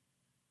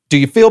 Do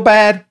you feel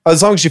bad?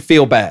 As long as you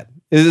feel bad.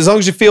 As long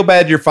as you feel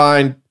bad, you're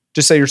fine.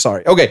 Just say you're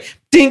sorry. Okay,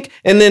 dink.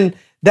 And then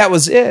that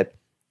was it.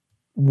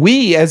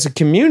 We as a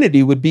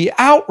community would be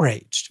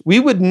outraged. We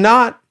would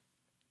not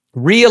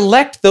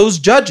re-elect those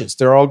judges.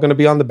 They're all going to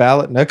be on the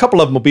ballot, and a couple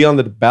of them will be on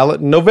the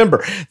ballot in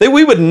November.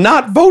 We would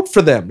not vote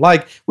for them.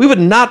 Like, we would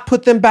not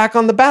put them back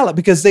on the ballot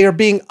because they are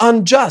being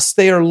unjust.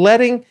 They are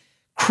letting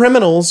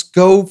criminals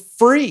go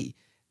free.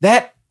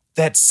 That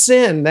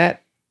sin,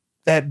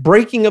 that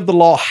breaking of the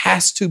law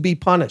has to be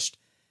punished.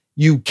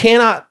 You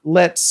cannot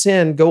let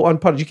sin go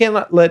unpunished. You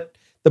cannot let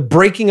the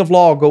breaking of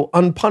law go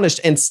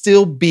unpunished and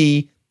still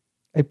be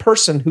a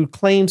person who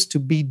claims to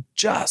be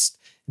just.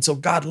 And so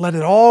God let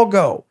it all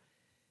go.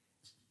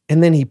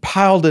 And then he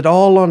piled it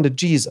all onto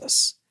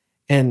Jesus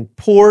and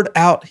poured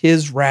out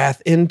his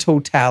wrath in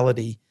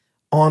totality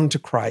onto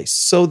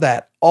Christ so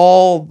that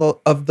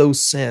all of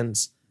those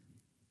sins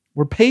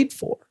were paid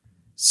for.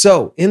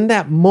 So in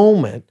that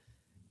moment,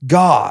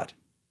 God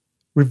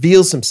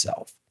reveals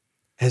himself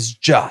as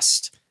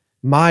just.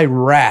 My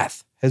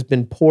wrath has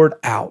been poured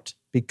out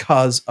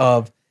because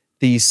of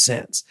these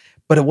sins.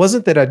 But it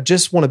wasn't that I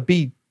just want to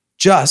be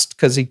just,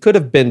 because he could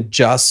have been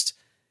just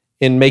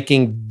in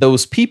making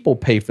those people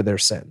pay for their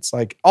sins.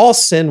 Like, all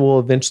sin will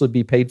eventually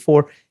be paid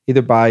for,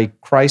 either by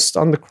Christ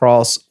on the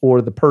cross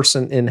or the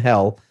person in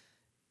hell.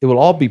 It will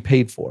all be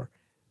paid for.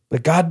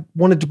 But God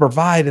wanted to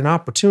provide an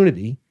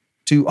opportunity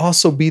to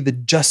also be the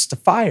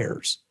justifier.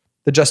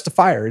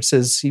 It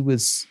says he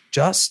was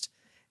just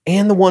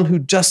and the one who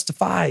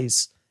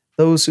justifies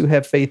those who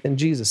have faith in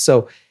Jesus.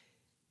 So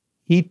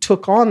he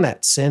took on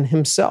that sin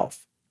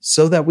himself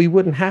so that we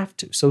wouldn't have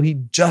to. So he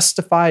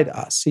justified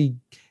us. He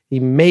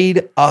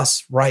made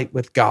us right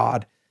with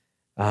God.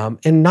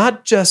 And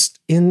not just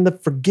in the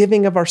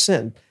forgiving of our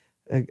sin.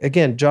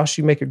 Again, Josh,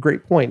 you make a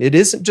great point. It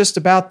isn't just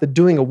about the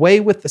doing away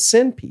with the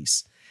sin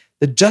piece,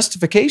 the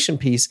justification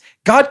piece.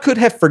 God could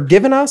have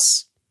forgiven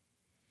us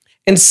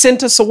and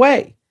sent us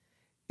away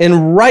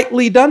and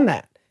rightly done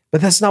that.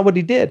 But that's not what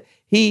he did.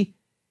 He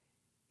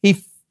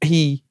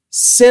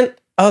sent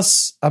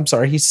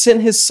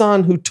his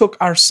son who took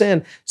our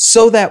sin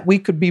so that we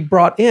could be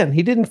brought in.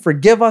 He didn't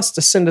forgive us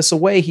to send us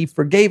away. He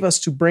forgave us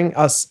to bring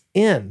us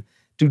in,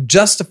 to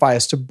justify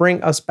us, to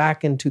bring us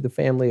back into the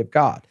family of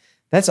God.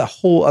 That's a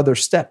whole other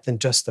step than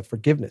just the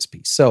forgiveness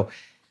piece. So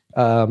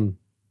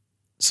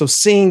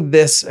seeing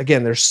this,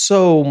 again, there's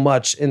so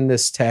much in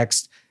this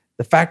text.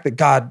 The fact that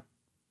God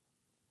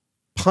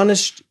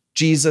punished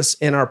Jesus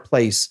in our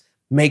place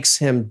makes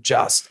him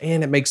just,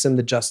 and it makes him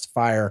the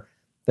justifier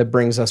that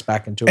brings us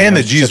back into and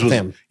that Jesus was,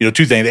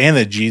 2 things, and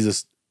that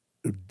Jesus,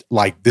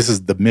 like, this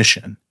is the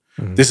mission.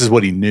 Mm-hmm. This is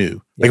what he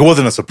knew. Like, it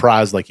wasn't a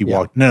surprise. Like, he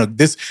walked. No,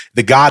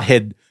 the God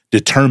had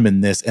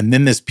determined this, and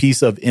then this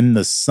piece of in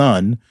the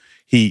Son,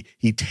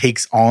 he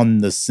takes on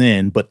the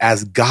sin, but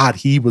as God,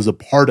 he was a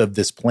part of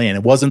this plan.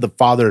 It wasn't the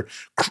Father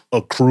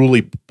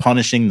cruelly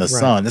punishing the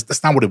Son.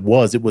 That's not what it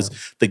was. It was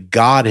the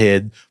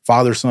Godhead,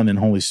 Father, Son, and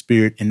Holy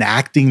Spirit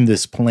enacting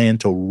this plan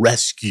to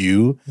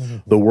rescue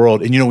the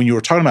world. And, when you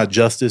were talking about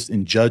justice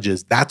and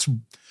judges,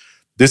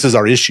 this is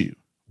our issue.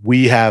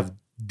 We have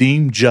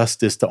deemed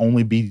justice to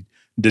only be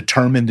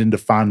determined and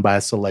defined by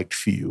a select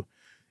few.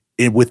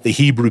 With the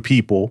Hebrew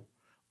people,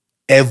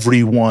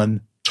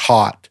 everyone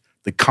taught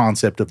the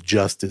concept of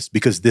justice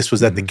because this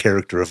was at the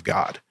character of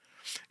God.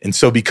 And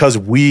so because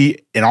we,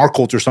 in our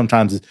culture,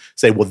 sometimes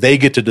say, well, they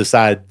get to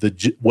decide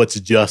what's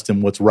just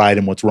and what's right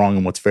and what's wrong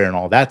and what's fair and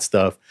all that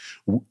stuff,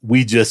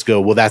 we just go,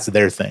 well, that's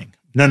their thing.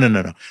 No.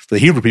 For the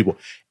Hebrew people,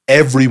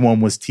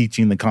 everyone was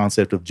teaching the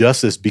concept of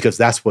justice because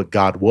that's what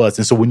God was.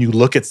 And so when you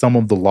look at some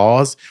of the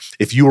laws,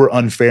 if you were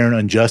unfair and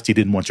unjust, he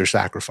didn't want your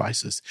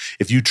sacrifices.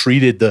 If you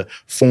treated the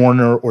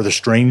foreigner or the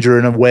stranger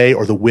in a way,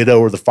 or the widow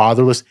or the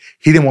fatherless,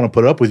 he didn't want to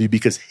put up with you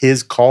because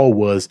his call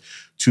was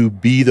to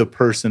be the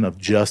person of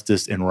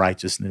justice and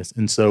righteousness.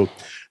 And so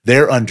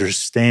their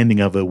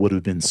understanding of it would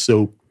have been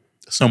so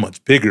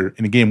much bigger.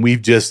 And again,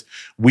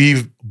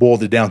 we've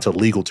boiled it down to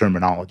legal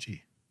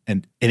terminology.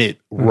 And it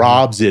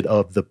robs it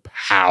of the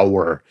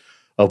power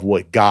of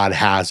what God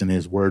has in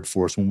his word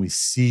for us when we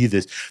see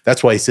this.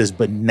 That's why he says,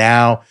 but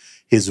now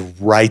his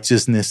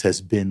righteousness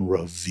has been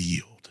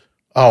revealed.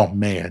 Oh,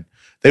 man.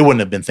 They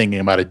wouldn't have been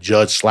thinking about a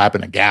judge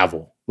slapping a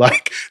gavel.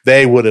 Like,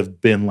 they would have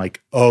been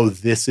like, oh,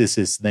 this is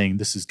his thing.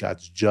 This is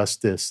God's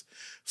justice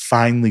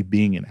finally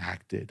being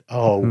enacted.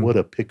 Oh, what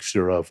a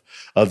picture of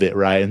it,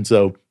 right? And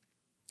so,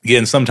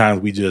 again,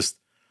 sometimes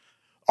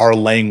our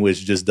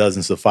language just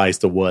doesn't suffice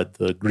to what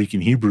the Greek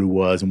and Hebrew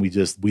was, and we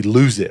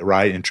lose it,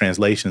 right? And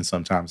translation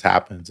sometimes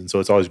happens. And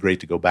so it's always great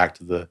to go back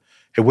to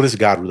hey, what is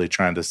God really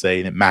trying to say?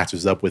 And it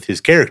matches up with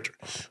his character,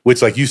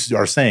 which, like you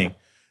are saying,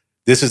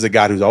 this is a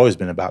God who's always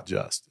been about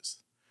justice.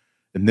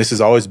 And this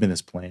has always been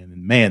his plan.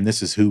 And man,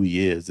 this is who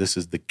he is. This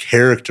is the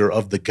character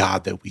of the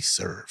God that we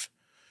serve.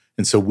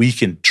 And so we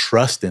can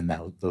trust in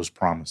those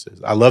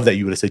promises. I love that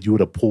you would have said you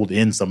would have pulled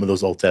in some of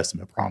those Old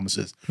Testament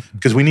promises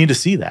because we need to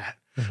see that.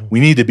 We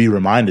need to be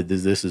reminded that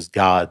this is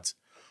God's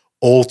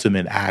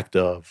ultimate act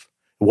of,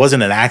 it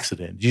wasn't an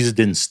accident. Jesus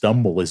didn't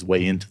stumble his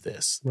way into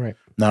this. Right.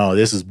 No,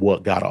 this is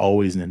what God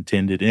always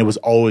intended. And it was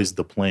always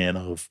the plan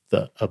of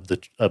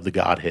the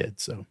Godhead.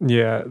 So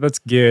yeah, that's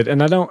good.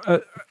 And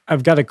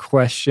I've got a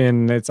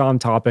question. It's on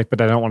topic,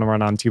 but I don't want to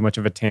run on too much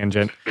of a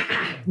tangent.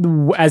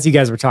 As you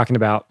guys were talking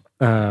about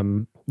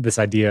this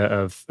idea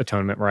of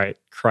atonement, right?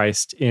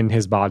 Christ in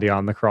his body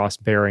on the cross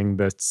bearing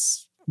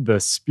the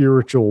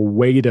spiritual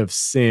weight of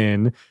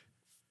sin,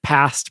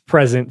 past,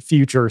 present,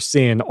 future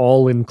sin,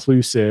 all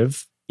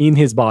inclusive in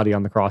his body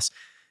on the cross.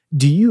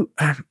 Do you,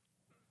 I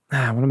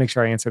want to make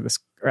sure I answer this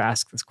or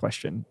ask this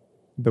question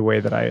the way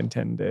that I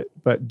intend it,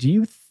 but do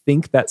you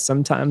think that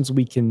sometimes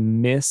we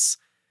can miss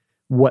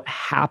what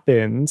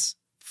happens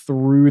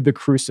through the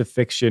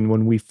crucifixion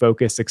when we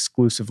focus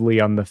exclusively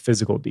on the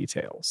physical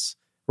details?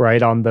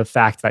 Right, on the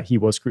fact that he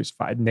was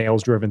crucified,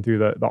 nails driven through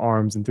the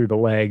arms and through the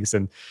legs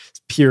and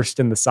pierced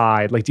in the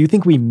side. Like, do you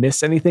think we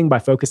miss anything by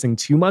focusing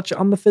too much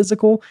on the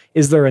physical?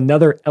 Is there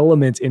another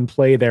element in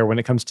play there when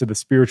it comes to the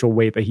spiritual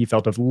weight that he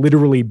felt of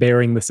literally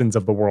bearing the sins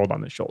of the world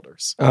on his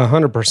shoulders?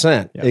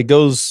 100%. Yeah. It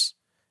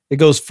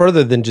goes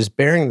further than just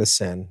bearing the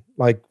sin.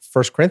 Like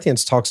 1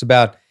 Corinthians talks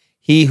about,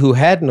 he who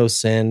had no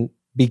sin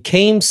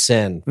became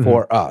sin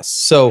for us.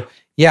 So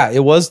yeah,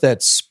 it was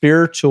that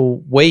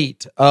spiritual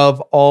weight of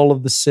all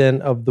of the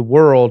sin of the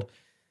world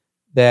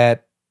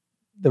that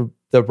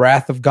the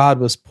wrath of God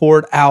was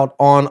poured out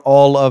on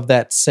all of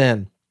that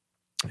sin.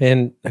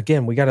 And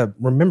again, we got to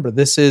remember,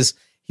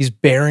 he's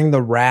bearing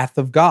the wrath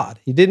of God.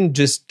 He didn't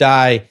just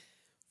die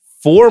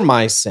for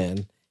my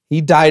sin.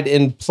 He died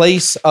in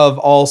place of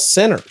all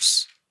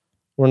sinners.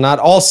 Well, not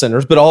all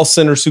sinners, but all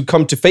sinners who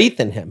come to faith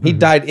in him. He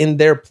died in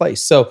their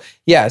place. So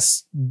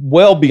yes,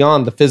 well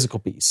beyond the physical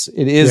piece.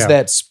 It is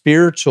that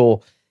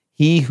spiritual,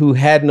 he who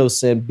had no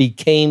sin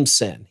became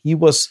sin. He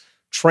was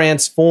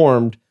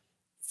transformed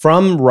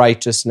from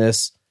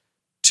righteousness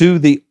to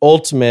the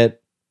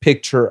ultimate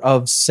picture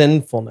of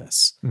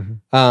sinfulness.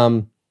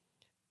 I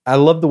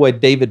love the way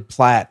David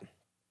Platt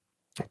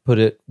put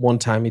it one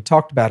time. He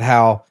talked about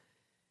how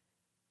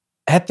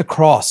at the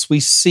cross we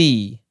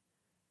see,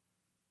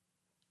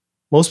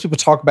 most people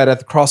talk about at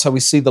the cross how we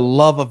see the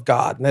love of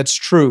God, and that's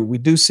true. We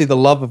do see the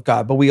love of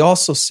God, but we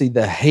also see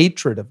the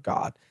hatred of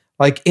God.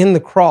 Like in the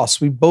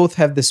cross, we both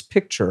have this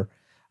picture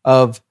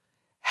of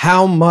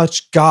how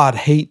much God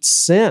hates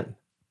sin.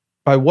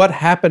 By what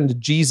happened to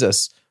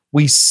Jesus,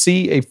 we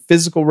see a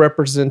physical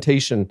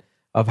representation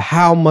of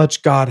how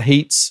much God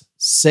hates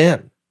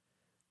sin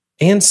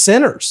and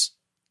sinners.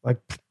 Like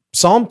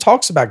Psalm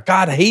talks about,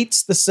 God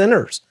hates the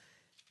sinners.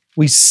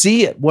 We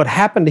see it. What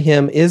happened to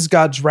him is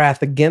God's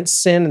wrath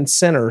against sin and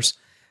sinners.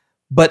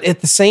 But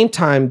at the same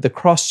time, the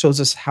cross shows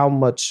us how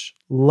much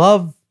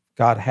love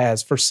God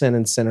has for sin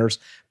and sinners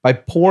by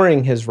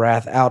pouring his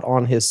wrath out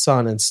on his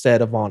son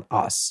instead of on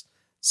us.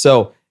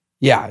 So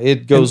Yeah,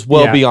 it goes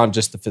beyond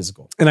just the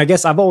physical. And I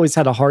guess I've always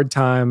had a hard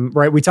time,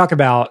 right? We talk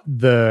about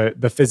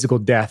the physical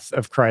death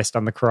of Christ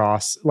on the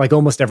cross, like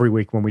almost every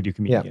week when we do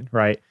communion,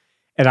 right?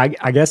 And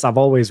I guess I've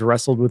always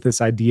wrestled with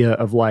this idea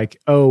of like,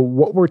 oh,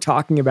 what we're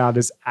talking about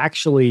is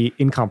actually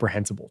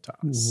incomprehensible to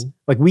us.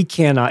 Like we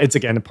cannot, it's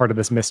again a part of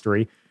this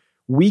mystery.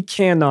 We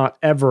cannot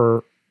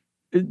ever,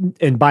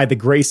 and by the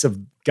grace of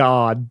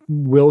God,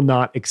 will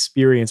not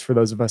experience, for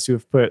those of us who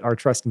have put our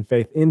trust and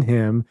faith in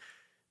him,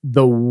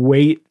 the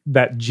weight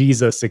that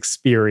Jesus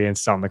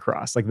experienced on the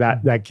cross. Like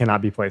that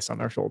cannot be placed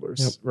on our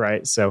shoulders,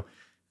 right? So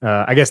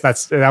I guess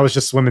that was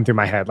just swimming through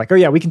my head. Like, oh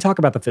yeah, we can talk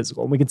about the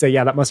physical, and we can say,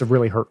 yeah, that must have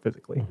really hurt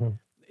physically.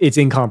 It's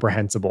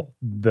incomprehensible,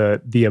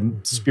 the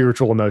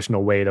spiritual,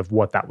 emotional weight of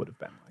what that would have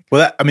been like.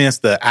 Well, it's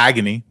the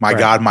agony. My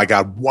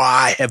God,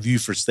 why have you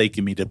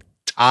forsaken me? To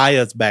tie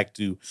us back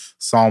to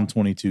Psalm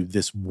 22,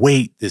 this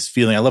weight, this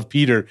feeling. I love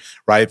Peter,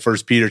 right? 1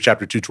 Peter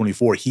chapter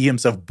 2:24. He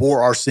himself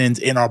bore our sins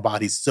in our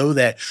bodies so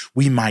that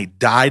we might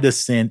die to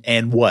sin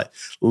and what?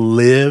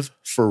 Live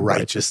for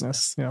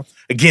righteousness. Yeah.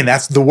 Again,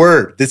 that's the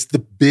word. That's the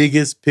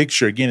biggest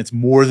picture. Again, it's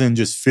more than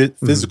just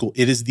physical.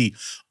 It is the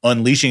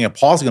unleashing. And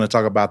Paul's going to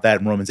talk about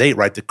that in Romans 8,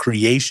 right? The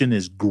creation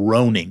is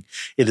groaning.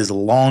 It is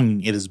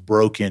longing. It is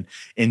broken.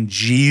 And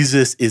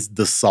Jesus is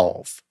the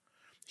solve.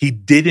 He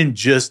didn't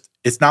just,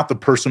 it's not the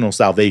personal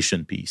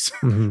salvation piece,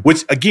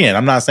 which again,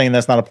 I'm not saying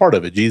that's not a part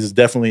of it. Jesus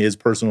definitely is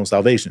personal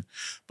salvation,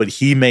 but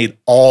he made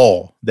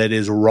all that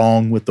is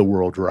wrong with the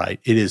world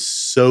right. It is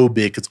so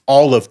big because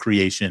all of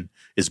creation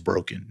is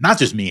broken, not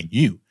just me and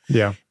you.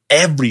 Yeah.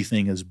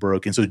 Everything is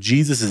broken. So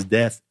Jesus'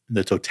 death,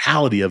 the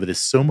totality of it is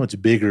so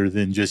much bigger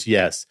than just,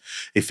 yes,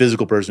 a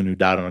physical person who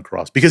died on a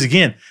cross. Because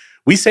again,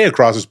 we say a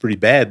cross is pretty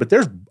bad, but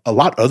there's a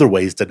lot other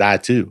ways to die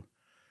too.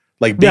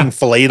 Like being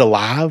filleted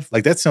alive,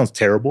 like that sounds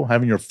terrible.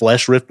 Having your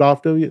flesh ripped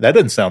off to you, that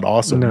doesn't sound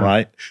awesome,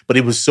 right? But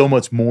it was so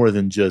much more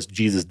than just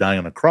Jesus dying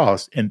on a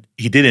cross, and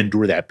he did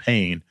endure that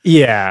pain.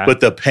 Yeah, but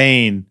the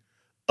pain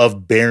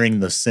of bearing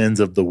the sins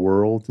of the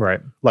world, right?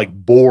 Like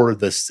bore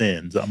the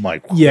sins. I'm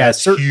like,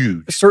 that's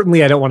huge.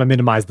 Certainly, I don't want to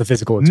minimize the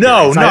physical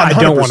experience. No, I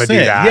don't want to do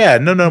that. Yeah,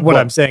 no. What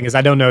I'm saying is,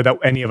 I don't know that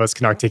any of us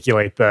can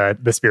articulate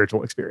the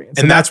spiritual experience,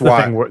 and that's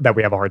why the thing that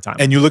we have a hard time.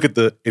 And you look at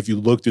if you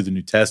look through the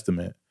New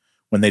Testament,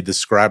 when they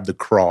describe the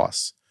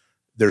cross,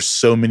 there's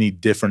so many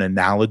different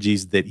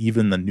analogies that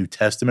even the New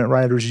Testament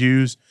writers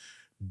use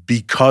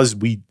because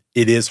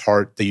it is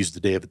hard. They use the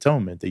Day of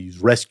Atonement. They use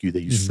rescue. They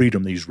use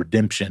freedom. They use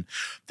redemption.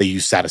 They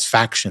use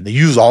satisfaction. They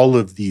use all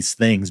of these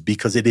things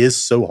because it is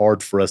so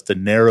hard for us to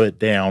narrow it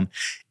down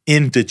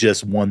into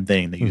just one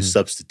thing. They use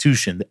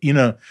substitution.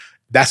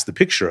 That's the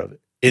picture of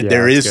it.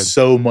 There is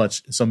so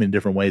many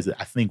different ways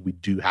that I think we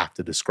do have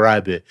to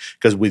describe it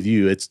because with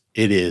you, it's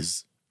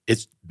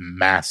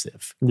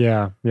massive.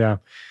 Yeah.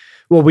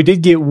 Well, we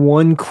did get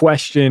one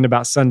question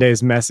about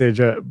Sunday's message,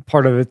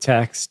 part of the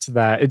text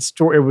that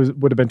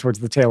would have been towards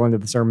the tail end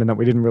of the sermon that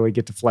we didn't really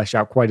get to flesh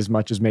out quite as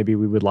much as maybe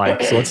we would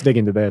like. So let's dig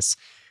into this.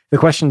 The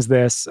question's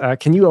this: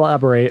 can you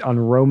elaborate on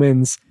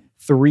Romans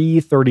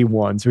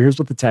 3:31? So here's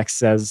what the text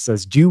says. It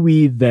says, "Do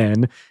we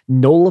then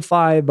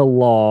nullify the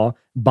law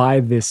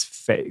by this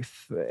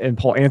faith?" And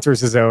Paul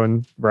answers his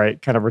own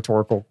kind of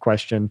rhetorical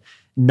question: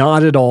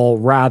 "Not at all.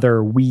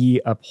 Rather,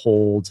 we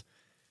uphold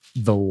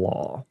the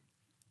law."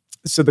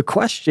 So the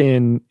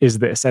question is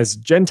this: as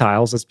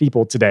Gentiles, as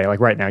people today,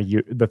 like right now,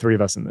 the three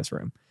of us in this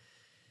room,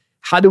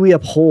 how do we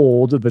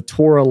uphold the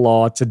Torah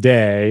law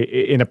today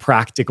in a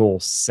practical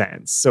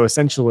sense? So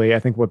essentially, I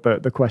think what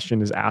the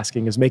question is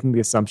asking is making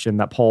the assumption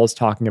that Paul is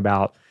talking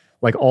about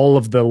like all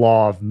of the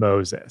law of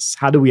Moses.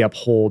 How do we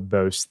uphold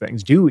those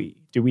things? Do we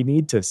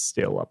need to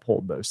still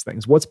uphold those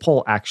things? What's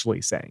Paul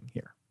actually saying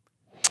here?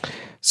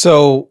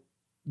 So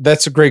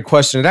that's a great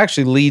question. It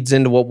actually leads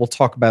into what we'll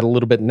talk about a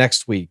little bit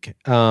next week.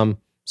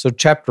 So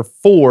chapter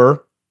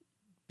 4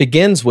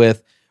 begins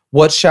with,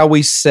 "What shall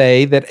we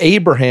say that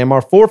Abraham,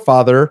 our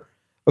forefather,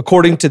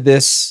 according to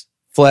this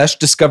flesh,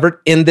 discovered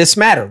in this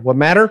matter?" What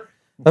matter?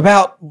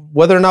 About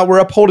whether or not we're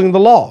upholding the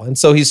law. And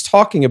so he's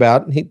talking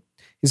about,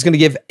 he's going to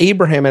give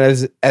Abraham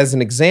as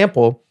an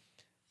example.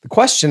 The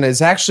question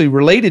is actually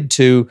related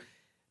to,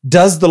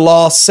 does the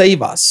law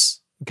save us?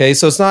 Okay,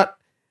 so it's not,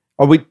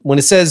 when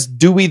it says,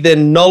 "Do we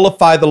then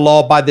nullify the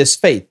law by this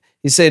faith?"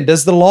 He's saying,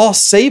 does the law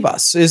save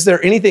us? Is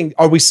there anything,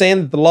 are we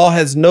saying that the law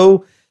has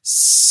no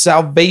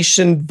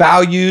salvation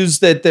values,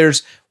 that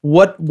there's,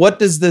 what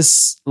does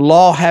this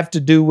law have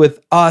to do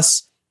with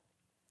us?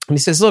 And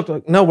he says,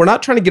 look, no, we're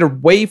not trying to get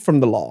away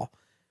from the law.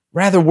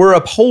 Rather, we're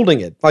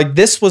upholding it. Like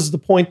this was the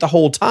point the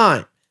whole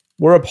time.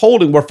 We're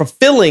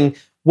fulfilling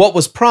what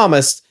was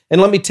promised. And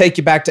let me take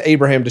you back to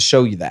Abraham to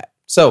show you that.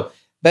 So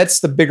that's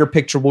the bigger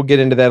picture. We'll get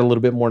into that a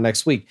little bit more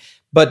next week.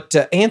 But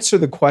to answer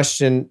the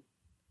question,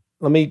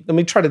 let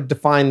me try to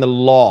define the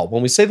law.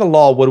 When we say the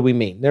law, what do we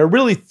mean? There are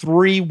really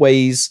three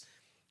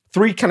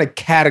kind of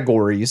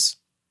categories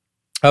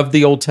of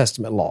the Old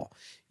Testament law.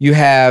 You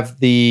have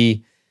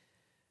the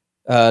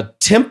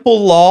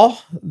temple law.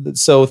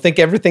 So think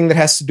everything that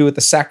has to do with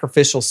the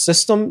sacrificial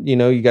system.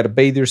 You got to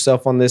bathe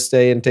yourself on this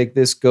day and take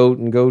this goat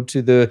and go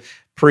to the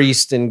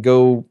priest and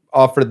go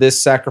offer this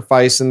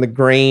sacrifice and the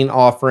grain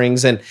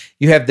offerings. And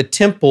you have the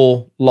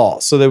temple law.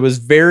 So there was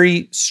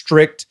very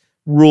strict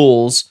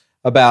rules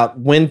about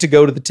when to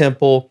go to the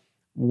temple,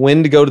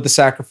 when to go to the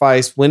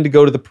sacrifice, when to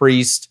go to the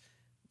priest.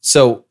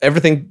 So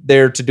everything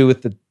there to do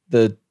with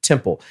the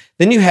temple.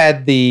 Then you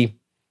had the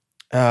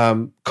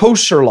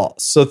kosher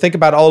laws. So think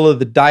about all of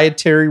the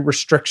dietary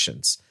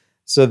restrictions.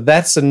 So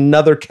that's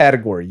another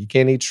category. You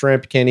can't eat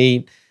shrimp, you can't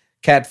eat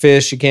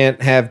catfish, you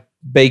can't have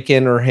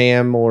bacon or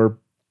ham or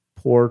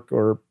pork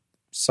or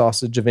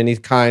sausage of any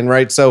kind,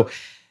 right? So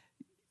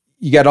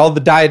you got all the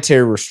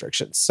dietary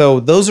restrictions. So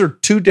those are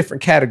two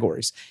different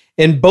categories.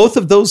 And both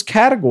of those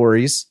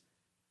categories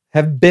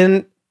have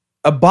been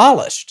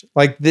abolished.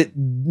 Like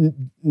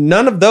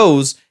none of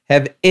those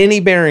have any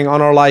bearing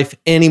on our life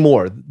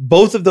anymore.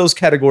 Both of those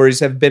categories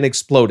have been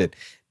exploded.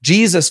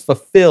 Jesus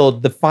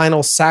fulfilled the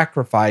final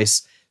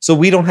sacrifice, so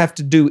we don't have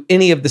to do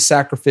any of the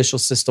sacrificial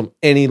system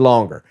any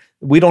longer.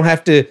 We don't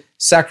have to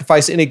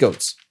sacrifice any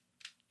goats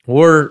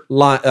or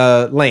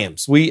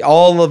lambs.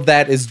 All of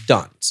that is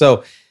done.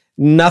 So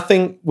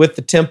nothing with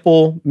the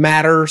temple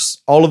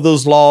matters. All of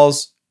those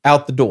laws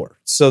out the door.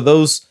 So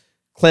those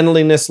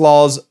cleanliness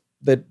laws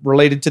that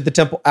related to the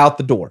temple out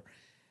the door.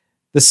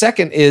 The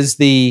second is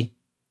the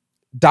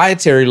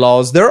dietary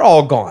laws. They're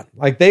all gone.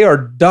 Like they are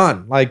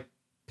done. Like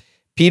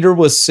Peter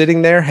was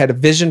sitting there, had a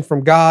vision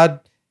from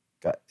God.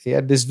 He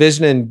had this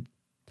vision and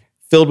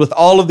filled with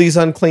all of these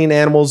unclean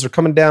animals are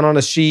coming down on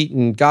a sheet.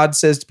 And God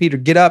says to Peter,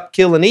 get up,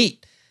 kill and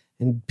eat.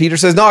 And Peter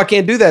says, no, I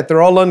can't do that.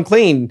 They're all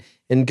unclean.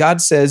 And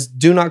God says,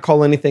 do not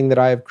call anything that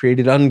I have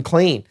created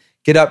unclean.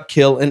 Get up,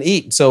 kill and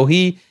eat. So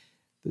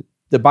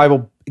the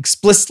Bible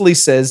explicitly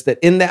says that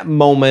in that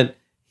moment,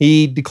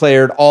 he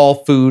declared all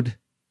food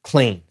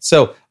clean.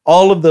 So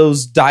all of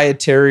those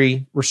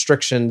dietary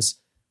restrictions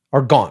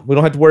are gone. We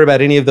don't have to worry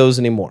about any of those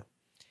anymore.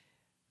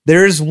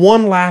 There's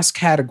one last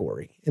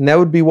category, and that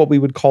would be what we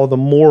would call the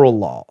moral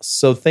laws.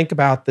 So think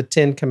about the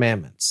 10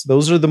 Commandments.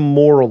 Those are the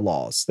moral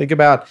laws. Think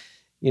about,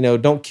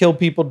 don't kill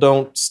people,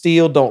 don't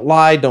steal, don't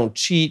lie, don't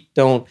cheat,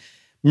 don't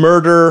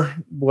murder,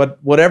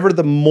 whatever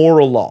the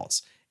moral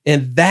laws.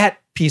 And that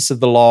piece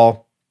of the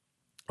law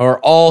are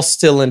all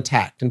still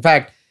intact. In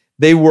fact,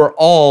 they were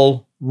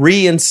all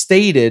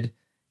reinstated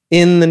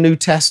in the New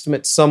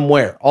Testament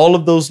somewhere. All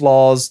of those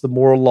laws, the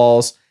moral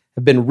laws,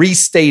 have been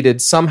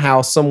restated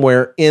somehow,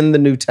 somewhere in the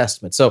New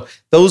Testament. So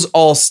those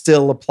all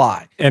still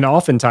apply. And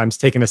oftentimes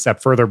taken a step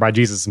further by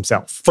Jesus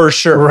himself. For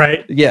sure.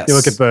 Right? Yes. You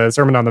look at the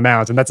Sermon on the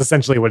Mount, and that's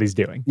essentially what he's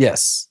doing.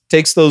 Yes.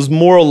 Takes those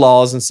moral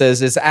laws and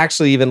says it's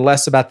actually even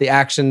less about the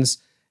actions,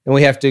 and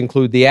we have to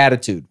include the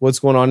attitude, what's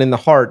going on in the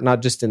heart,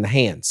 not just in the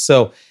hands.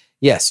 So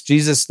yes,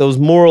 Jesus, those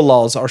moral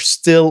laws are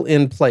still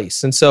in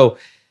place. And so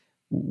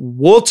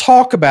we'll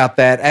talk about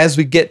that as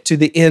we get to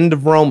the end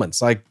of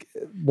Romans. Like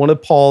one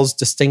of Paul's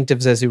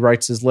distinctives as he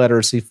writes his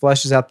letters, he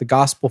fleshes out the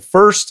gospel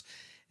first,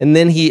 and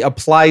then he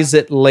applies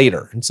it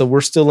later. And so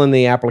we're still in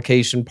the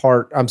application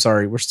part.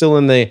 We're still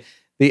in the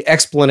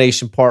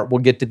explanation part. We'll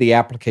get to the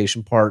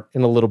application part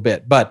in a little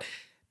bit. But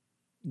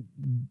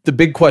the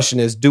big question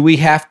is, do we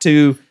have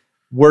to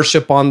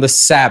worship on the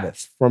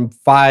Sabbath from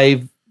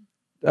 5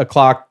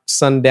 o'clock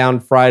sundown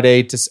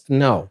Friday to...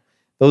 No,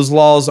 those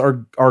laws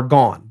are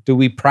gone. Do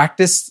we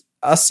practice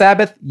a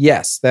Sabbath?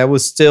 Yes, that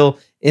was still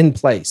in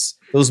place.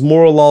 Those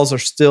moral laws are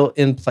still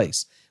in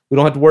place. We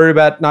don't have to worry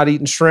about not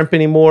eating shrimp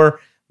anymore.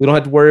 We don't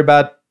have to worry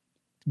about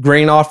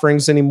grain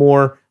offerings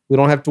anymore. We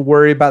don't have to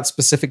worry about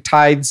specific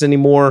tithes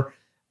anymore.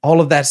 All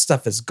of that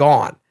stuff is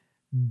gone.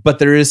 But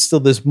there is still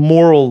this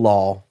moral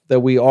law that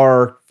we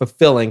are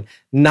fulfilling,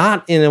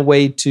 not in a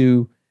way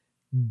to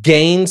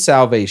gain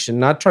salvation,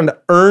 not trying to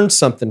earn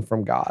something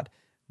from God,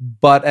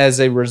 but as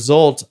a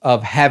result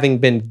of having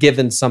been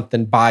given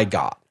something by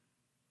God.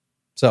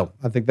 So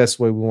I think that's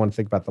the way we want to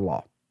think about the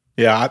law.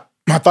 Yeah,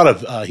 I thought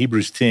of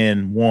Hebrews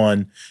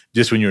 10:1,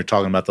 just when you were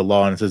talking about the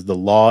law, and it says the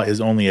law is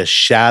only a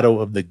shadow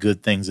of the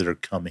good things that are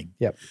coming.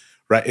 Yep.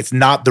 Right? It's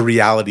not the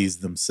realities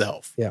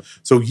themselves. Yep.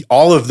 So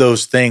all of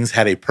those things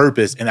had a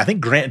purpose. And I think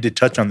Grant did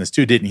touch on this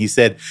too, didn't he? He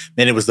said,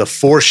 man, it was the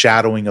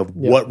foreshadowing of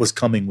what was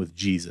coming with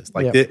Jesus.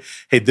 Like,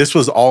 hey, this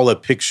was all a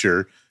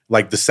picture,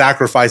 like the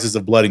sacrifices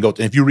of blood and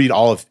goats. And if you read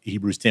all of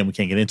Hebrews 10, we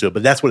can't get into it,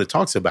 but that's what it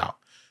talks about.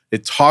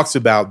 It talks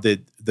about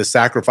that the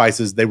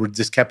sacrifices, they were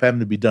just kept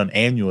having to be done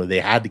annually. They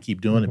had to keep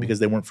doing it because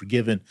they weren't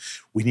forgiven.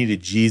 We needed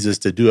Jesus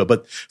to do it.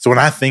 But so when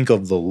I think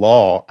of the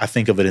law, I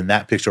think of it in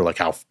that picture, like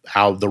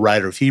how the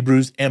writer of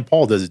Hebrews and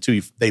Paul does it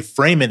too. They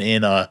frame it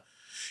in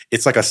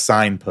it's like a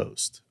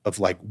signpost of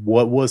like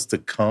what was to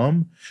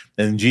come.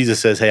 And Jesus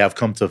says, hey, I've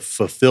come to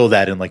fulfill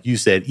that. And like you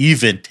said,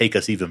 even take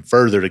us even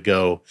further to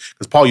go.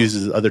 Because Paul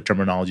uses other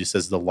terminology,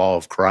 says the law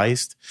of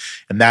Christ.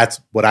 And that's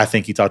what I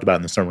think he talked about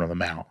in the Sermon on the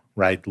Mount,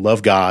 right?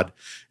 Love God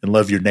and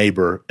love your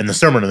neighbor. And the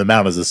Sermon on the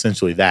Mount is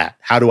essentially that.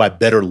 How do I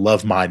better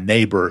love my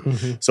neighbor?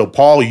 Mm-hmm. So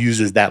Paul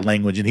uses that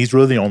language, and he's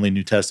really the only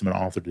New Testament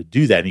author to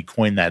do that. And he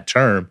coined that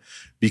term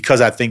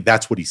because I think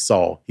that's what he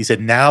saw. He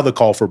said, now the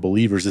call for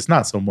believers is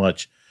not so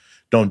much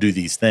don't do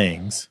these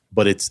things,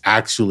 but it's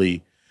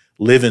actually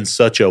live in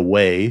such a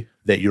way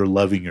that you're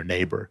loving your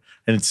neighbor.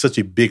 And it's such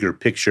a bigger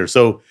picture.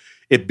 So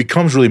it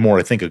becomes really more,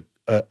 I think, a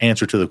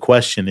answer to the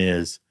question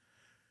is,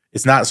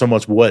 it's not so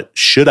much what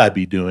should I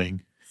be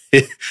doing,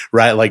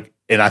 right? Like,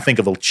 and I think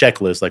of a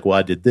checklist, like, well,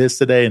 I did this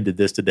today and did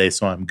this today,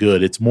 so I'm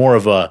good. It's more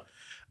of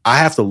I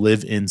have to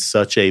live in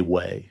such a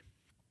way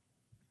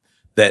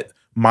that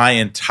my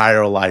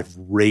entire life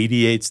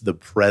radiates the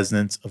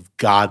presence of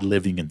God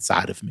living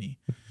inside of me.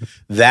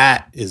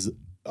 That is,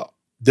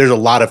 there's a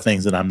lot of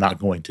things that I'm not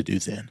going to do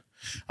then.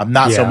 I'm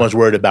not so much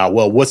worried about,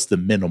 well, what's the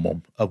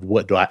minimum of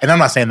what do I, and I'm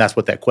not saying that's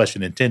what that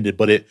question intended,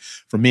 but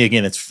for me,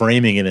 again, it's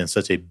framing it in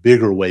such a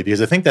bigger way,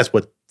 because I think that's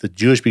what the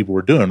Jewish people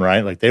were doing,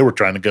 right? Like they were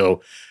trying to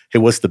go, hey,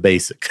 what's the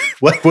basic?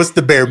 What's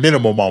the bare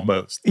minimum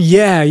almost?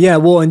 Yeah.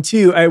 Well, and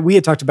two, we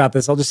had talked about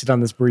this. I'll just hit on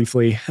this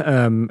briefly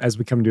as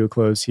we come to a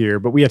close here,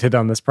 but we had hit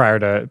on this prior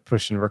to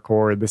push and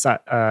record,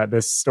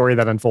 this story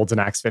that unfolds in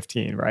Acts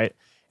 15, right?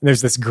 And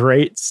there's this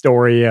great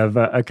story of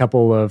a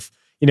couple of,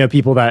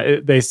 people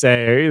that they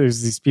say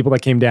there's these people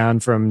that came down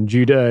from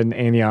Judah and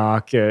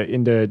Antioch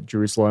into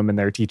Jerusalem, and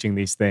they're teaching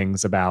these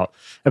things about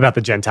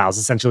the Gentiles,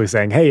 essentially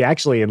saying, hey,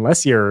 actually,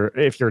 if you're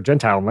a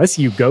Gentile, unless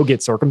you go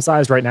get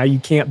circumcised right now, you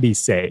can't be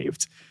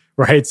saved,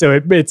 right?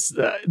 So it's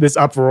this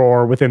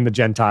uproar within the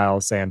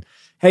Gentiles saying,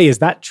 hey, is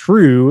that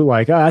true?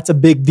 Like, that's a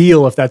big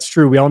deal if that's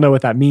true. We all know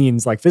what that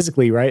means, like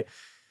physically, right?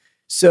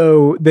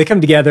 So they come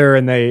together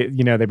and they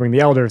bring the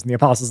elders and the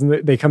apostles, and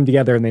they come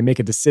together and they make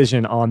a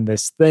decision on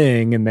this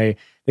thing, and they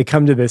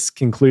come to this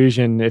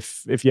conclusion.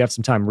 If you have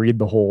some time, read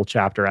the whole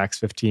chapter, Acts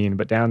 15,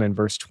 but down in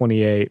verse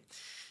 28,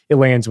 it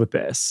lands with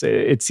this.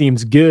 It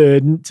seems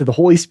good to the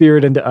Holy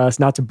Spirit and to us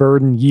not to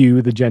burden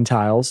you, the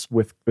Gentiles,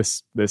 with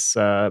this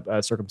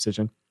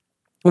circumcision,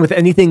 and with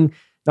anything,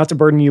 not to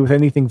burden you with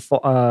anything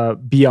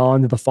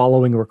beyond the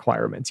following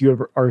requirements.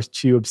 You are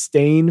to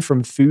abstain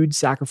from food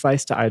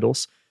sacrificed to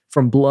idols,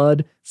 from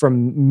blood,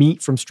 from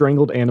meat, from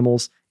strangled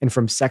animals, and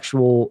from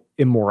sexual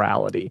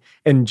immorality.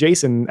 And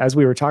Jason, as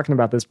we were talking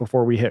about this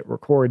before we hit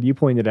record, you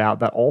pointed out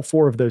that all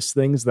four of those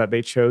things that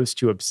they chose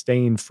to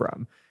abstain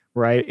from,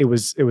 right? It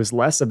was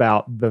less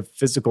about the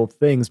physical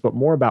things, but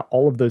more about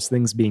all of those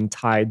things being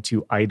tied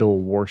to idol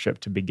worship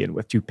to begin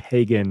with, to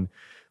pagan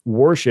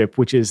worship,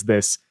 which is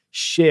this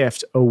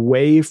shift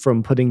away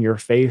from putting your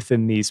faith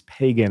in these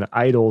pagan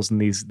idols and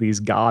these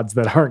gods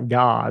that aren't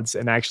gods,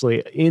 and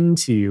actually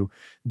into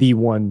the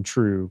one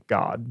true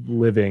God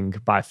living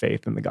by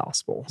faith in the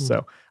gospel.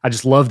 So I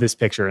just love this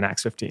picture in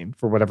Acts 15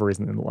 for whatever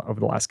reason. Over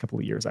the last couple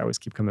of years, I always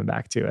keep coming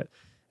back to it,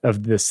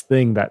 of this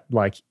thing that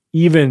like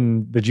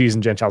even the Jews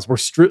and Gentiles were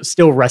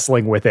still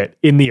wrestling with it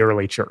in the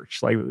early church.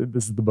 Like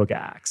this is the book of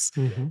Acts.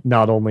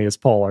 Not only is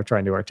Paul are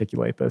trying to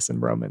articulate this in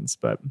Romans,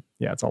 but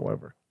yeah, it's all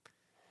over.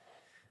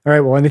 All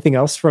right. Well, anything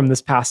else from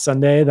this past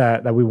Sunday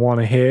that we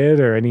want to hit,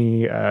 or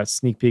any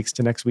sneak peeks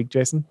to next week,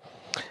 Jason?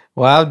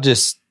 Well, I'll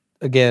just,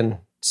 again,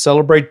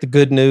 celebrate the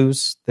good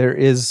news. There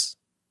is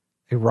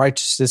a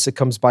righteousness that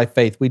comes by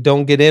faith. We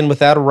don't get in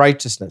without a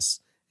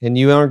righteousness, and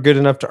you aren't good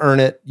enough to earn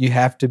it. You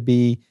have to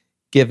be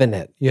given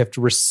it. You have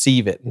to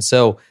receive it. And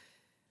so,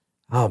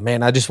 oh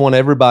man, I just want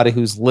everybody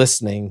who's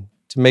listening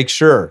to make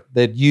sure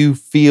that you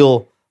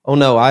feel, oh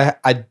no,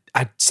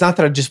 it's not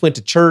that I just went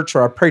to church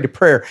or I prayed a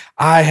prayer.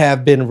 I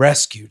have been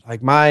rescued.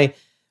 Like my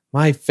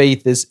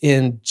faith is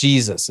in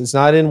Jesus. It's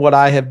not in what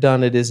I have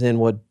done. It is in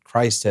what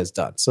Christ has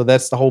done. So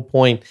that's the whole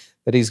point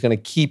that he's going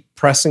to keep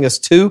pressing us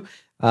to.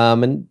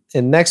 And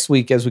next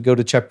week, as we go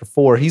to chapter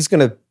 4, he's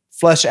going to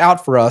flesh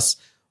out for us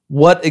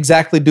what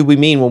exactly do we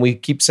mean when we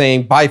keep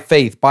saying by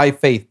faith, by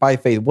faith, by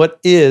faith. What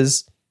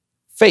is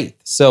faith?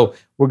 So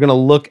we're going to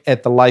look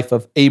at the life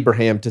of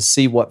Abraham to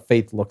see what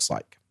faith looks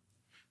like.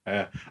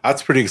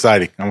 That's pretty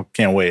exciting. I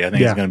can't wait. I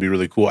think it's going to be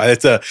really cool.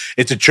 It's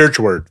a church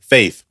word,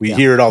 faith. We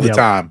hear it all the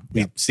time.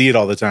 We see it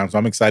all the time. So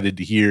I'm excited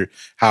to hear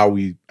how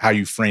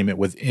you frame it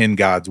within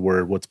God's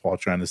word. What's Paul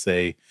trying to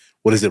say?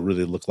 What does it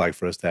really look like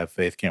for us to have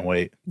faith? Can't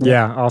wait.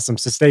 Yeah, awesome.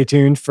 So stay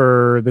tuned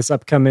for this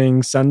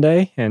upcoming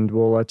Sunday, and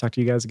we'll talk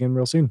to you guys again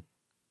real soon.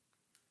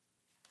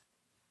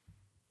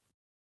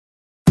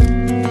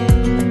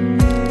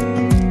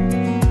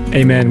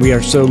 Amen. We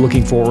are so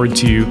looking forward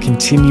to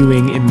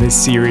continuing in this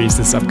series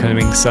this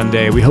upcoming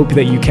Sunday. We hope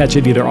that you catch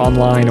it either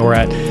online or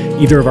at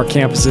either of our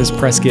campuses,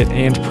 Prescott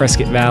and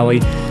Prescott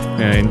Valley.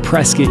 In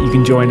Prescott, you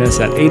can join us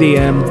at 8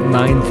 a.m.,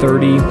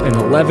 9:30, and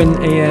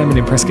 11 a.m. And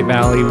in Prescott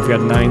Valley, we've got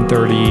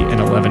 9:30 and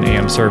 11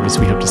 a.m. service.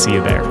 We hope to see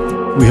you there.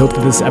 We hope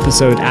that this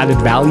episode added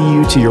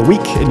value to your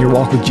week and your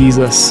walk with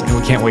Jesus, and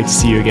we can't wait to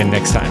see you again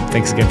next time.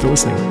 Thanks again for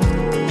listening.